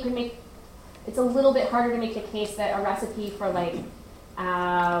occasionally you can make, it's a little bit harder to make the case that a recipe for like,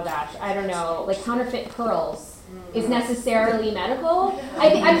 like counterfeit pearls is necessarily medical.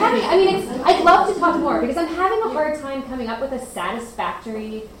 I'd love to talk more because I'm having a hard time coming up with a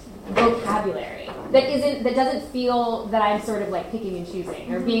satisfactory vocabulary that doesn't feel that I'm sort of like picking and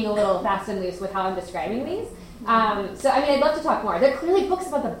choosing or being a little fast and loose with how I'm describing these. I'd love to talk more. They're clearly books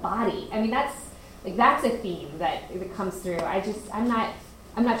about the body. That's a theme that comes through. I'm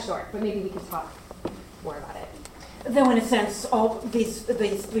not sure, but maybe we can talk more about it. Though in a sense, all these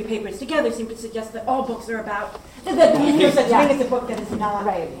three papers together seem to suggest that all books are about there's no such thing as a book that is not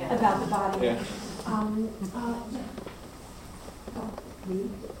about the body. Yeah.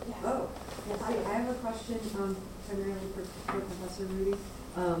 I have a question primarily for Professor Rudy.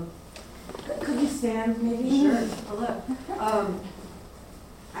 Could you stand, maybe? Sure. Hello.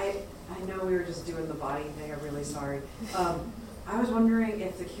 I know we were just doing the body thing. I'm really sorry. I was wondering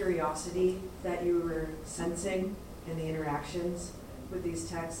if the curiosity that you were sensing in the interactions with these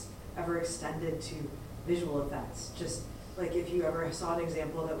texts ever extended to visual effects. Just like if you ever saw an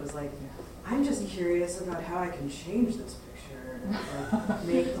example that was like, I'm just curious about how I can change this picture, or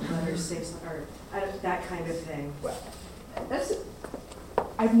make the letters say something, or that kind of thing.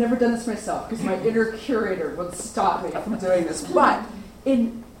 I've never done this myself because my inner curator would stop me from doing this. But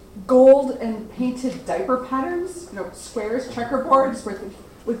in gold and painted diaper patterns, squares, checkerboards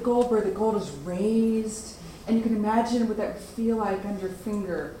with gold where the gold is raised, and you can imagine what that would feel like on your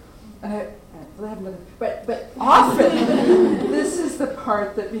finger. But often this is the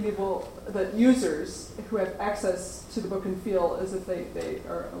part that that users who have access to the book and feel as if they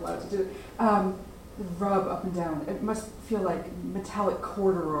are allowed to do it. Rub up and down. It must feel like metallic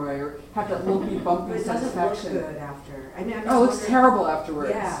corduroy or have that lumpy, bumpy satisfaction. It doesn't look good after. It looks terrible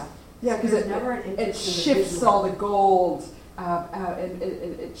afterwards. Yeah, because it shifts all the gold and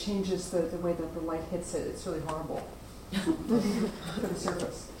it changes the way that the light hits it. It's really horrible for the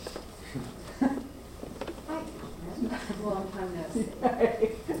surface. Long time no see.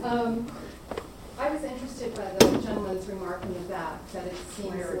 I was interested by the gentleman's remark in the back that it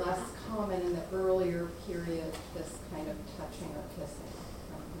seems less common in the earlier period, this kind of touching or kissing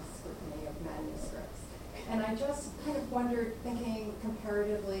from the scrutiny of manuscripts. And I just kind of wondered, thinking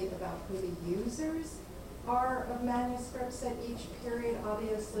comparatively about who the users are of manuscripts at each period.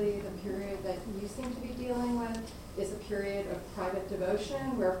 Obviously, the period that you seem to be dealing with is a period of private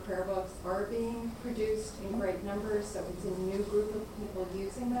devotion where prayer books are being produced in great numbers, so it's a new group of people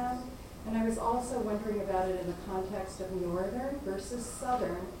using them. And I was also wondering about it in the context of Northern versus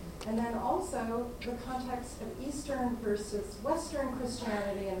Southern, and then also the context of Eastern versus Western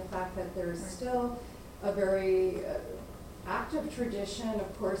Christianity and the fact that there's still a very active tradition,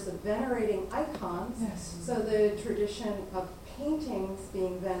 of course, of venerating icons. Yes. So the tradition of paintings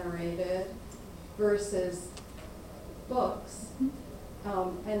being venerated versus books.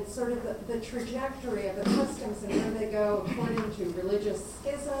 And sort of the trajectory of the customs and where they go according to religious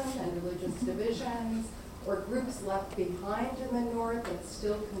schism and religious divisions, or groups left behind in the North that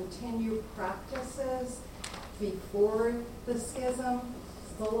still continue practices before the schism.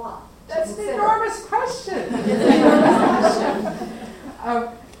 It's a lot. That's an enormous question. It's an enormous question.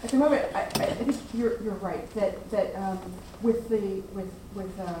 At the moment, I think you're right that with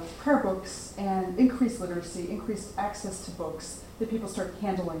prayer books and increased literacy, increased access to books, that people start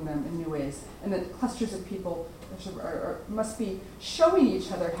handling them in new ways, and that clusters of people must be showing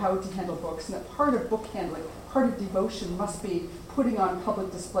each other how to handle books, and that part of book handling, part of devotion, must be putting on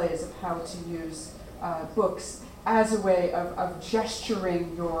public displays of how to use books as a way of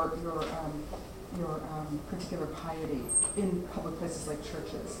gesturing your particular piety in public places like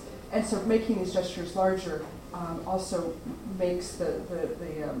churches. And so making these gestures larger also makes the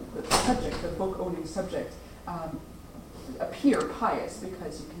subject, the book-owning subject, appear pious,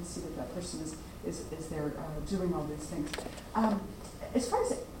 because you can see that person is there doing all these things. As far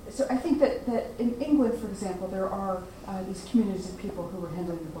as so I think that in England, for example, there are these communities of people who are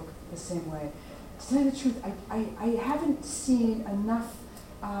handling the book the same way. To tell you the truth, I haven't seen enough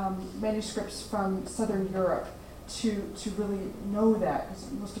manuscripts from Southern Europe to really know that,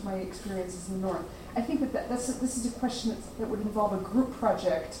 because most of my experience is in the North. I think this is a question that would involve a group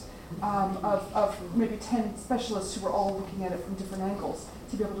project of maybe 10 specialists who are all looking at it from different angles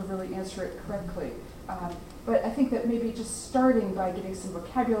to be able to really answer it correctly. But I think that maybe just starting by getting some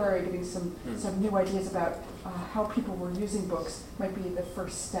vocabulary, getting some new ideas about how people were using books might be the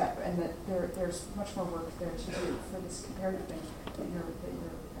first step, and that there's much more work there to do for this comparative thing that you're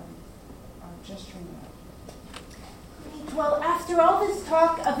gesturing at. Well, after all this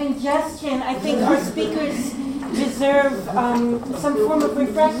talk of ingestion, I think our speakers deserve some form of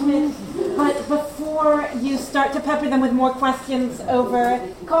refreshment. But before you start to pepper them with more questions over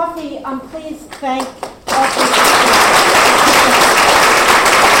coffee, please thank all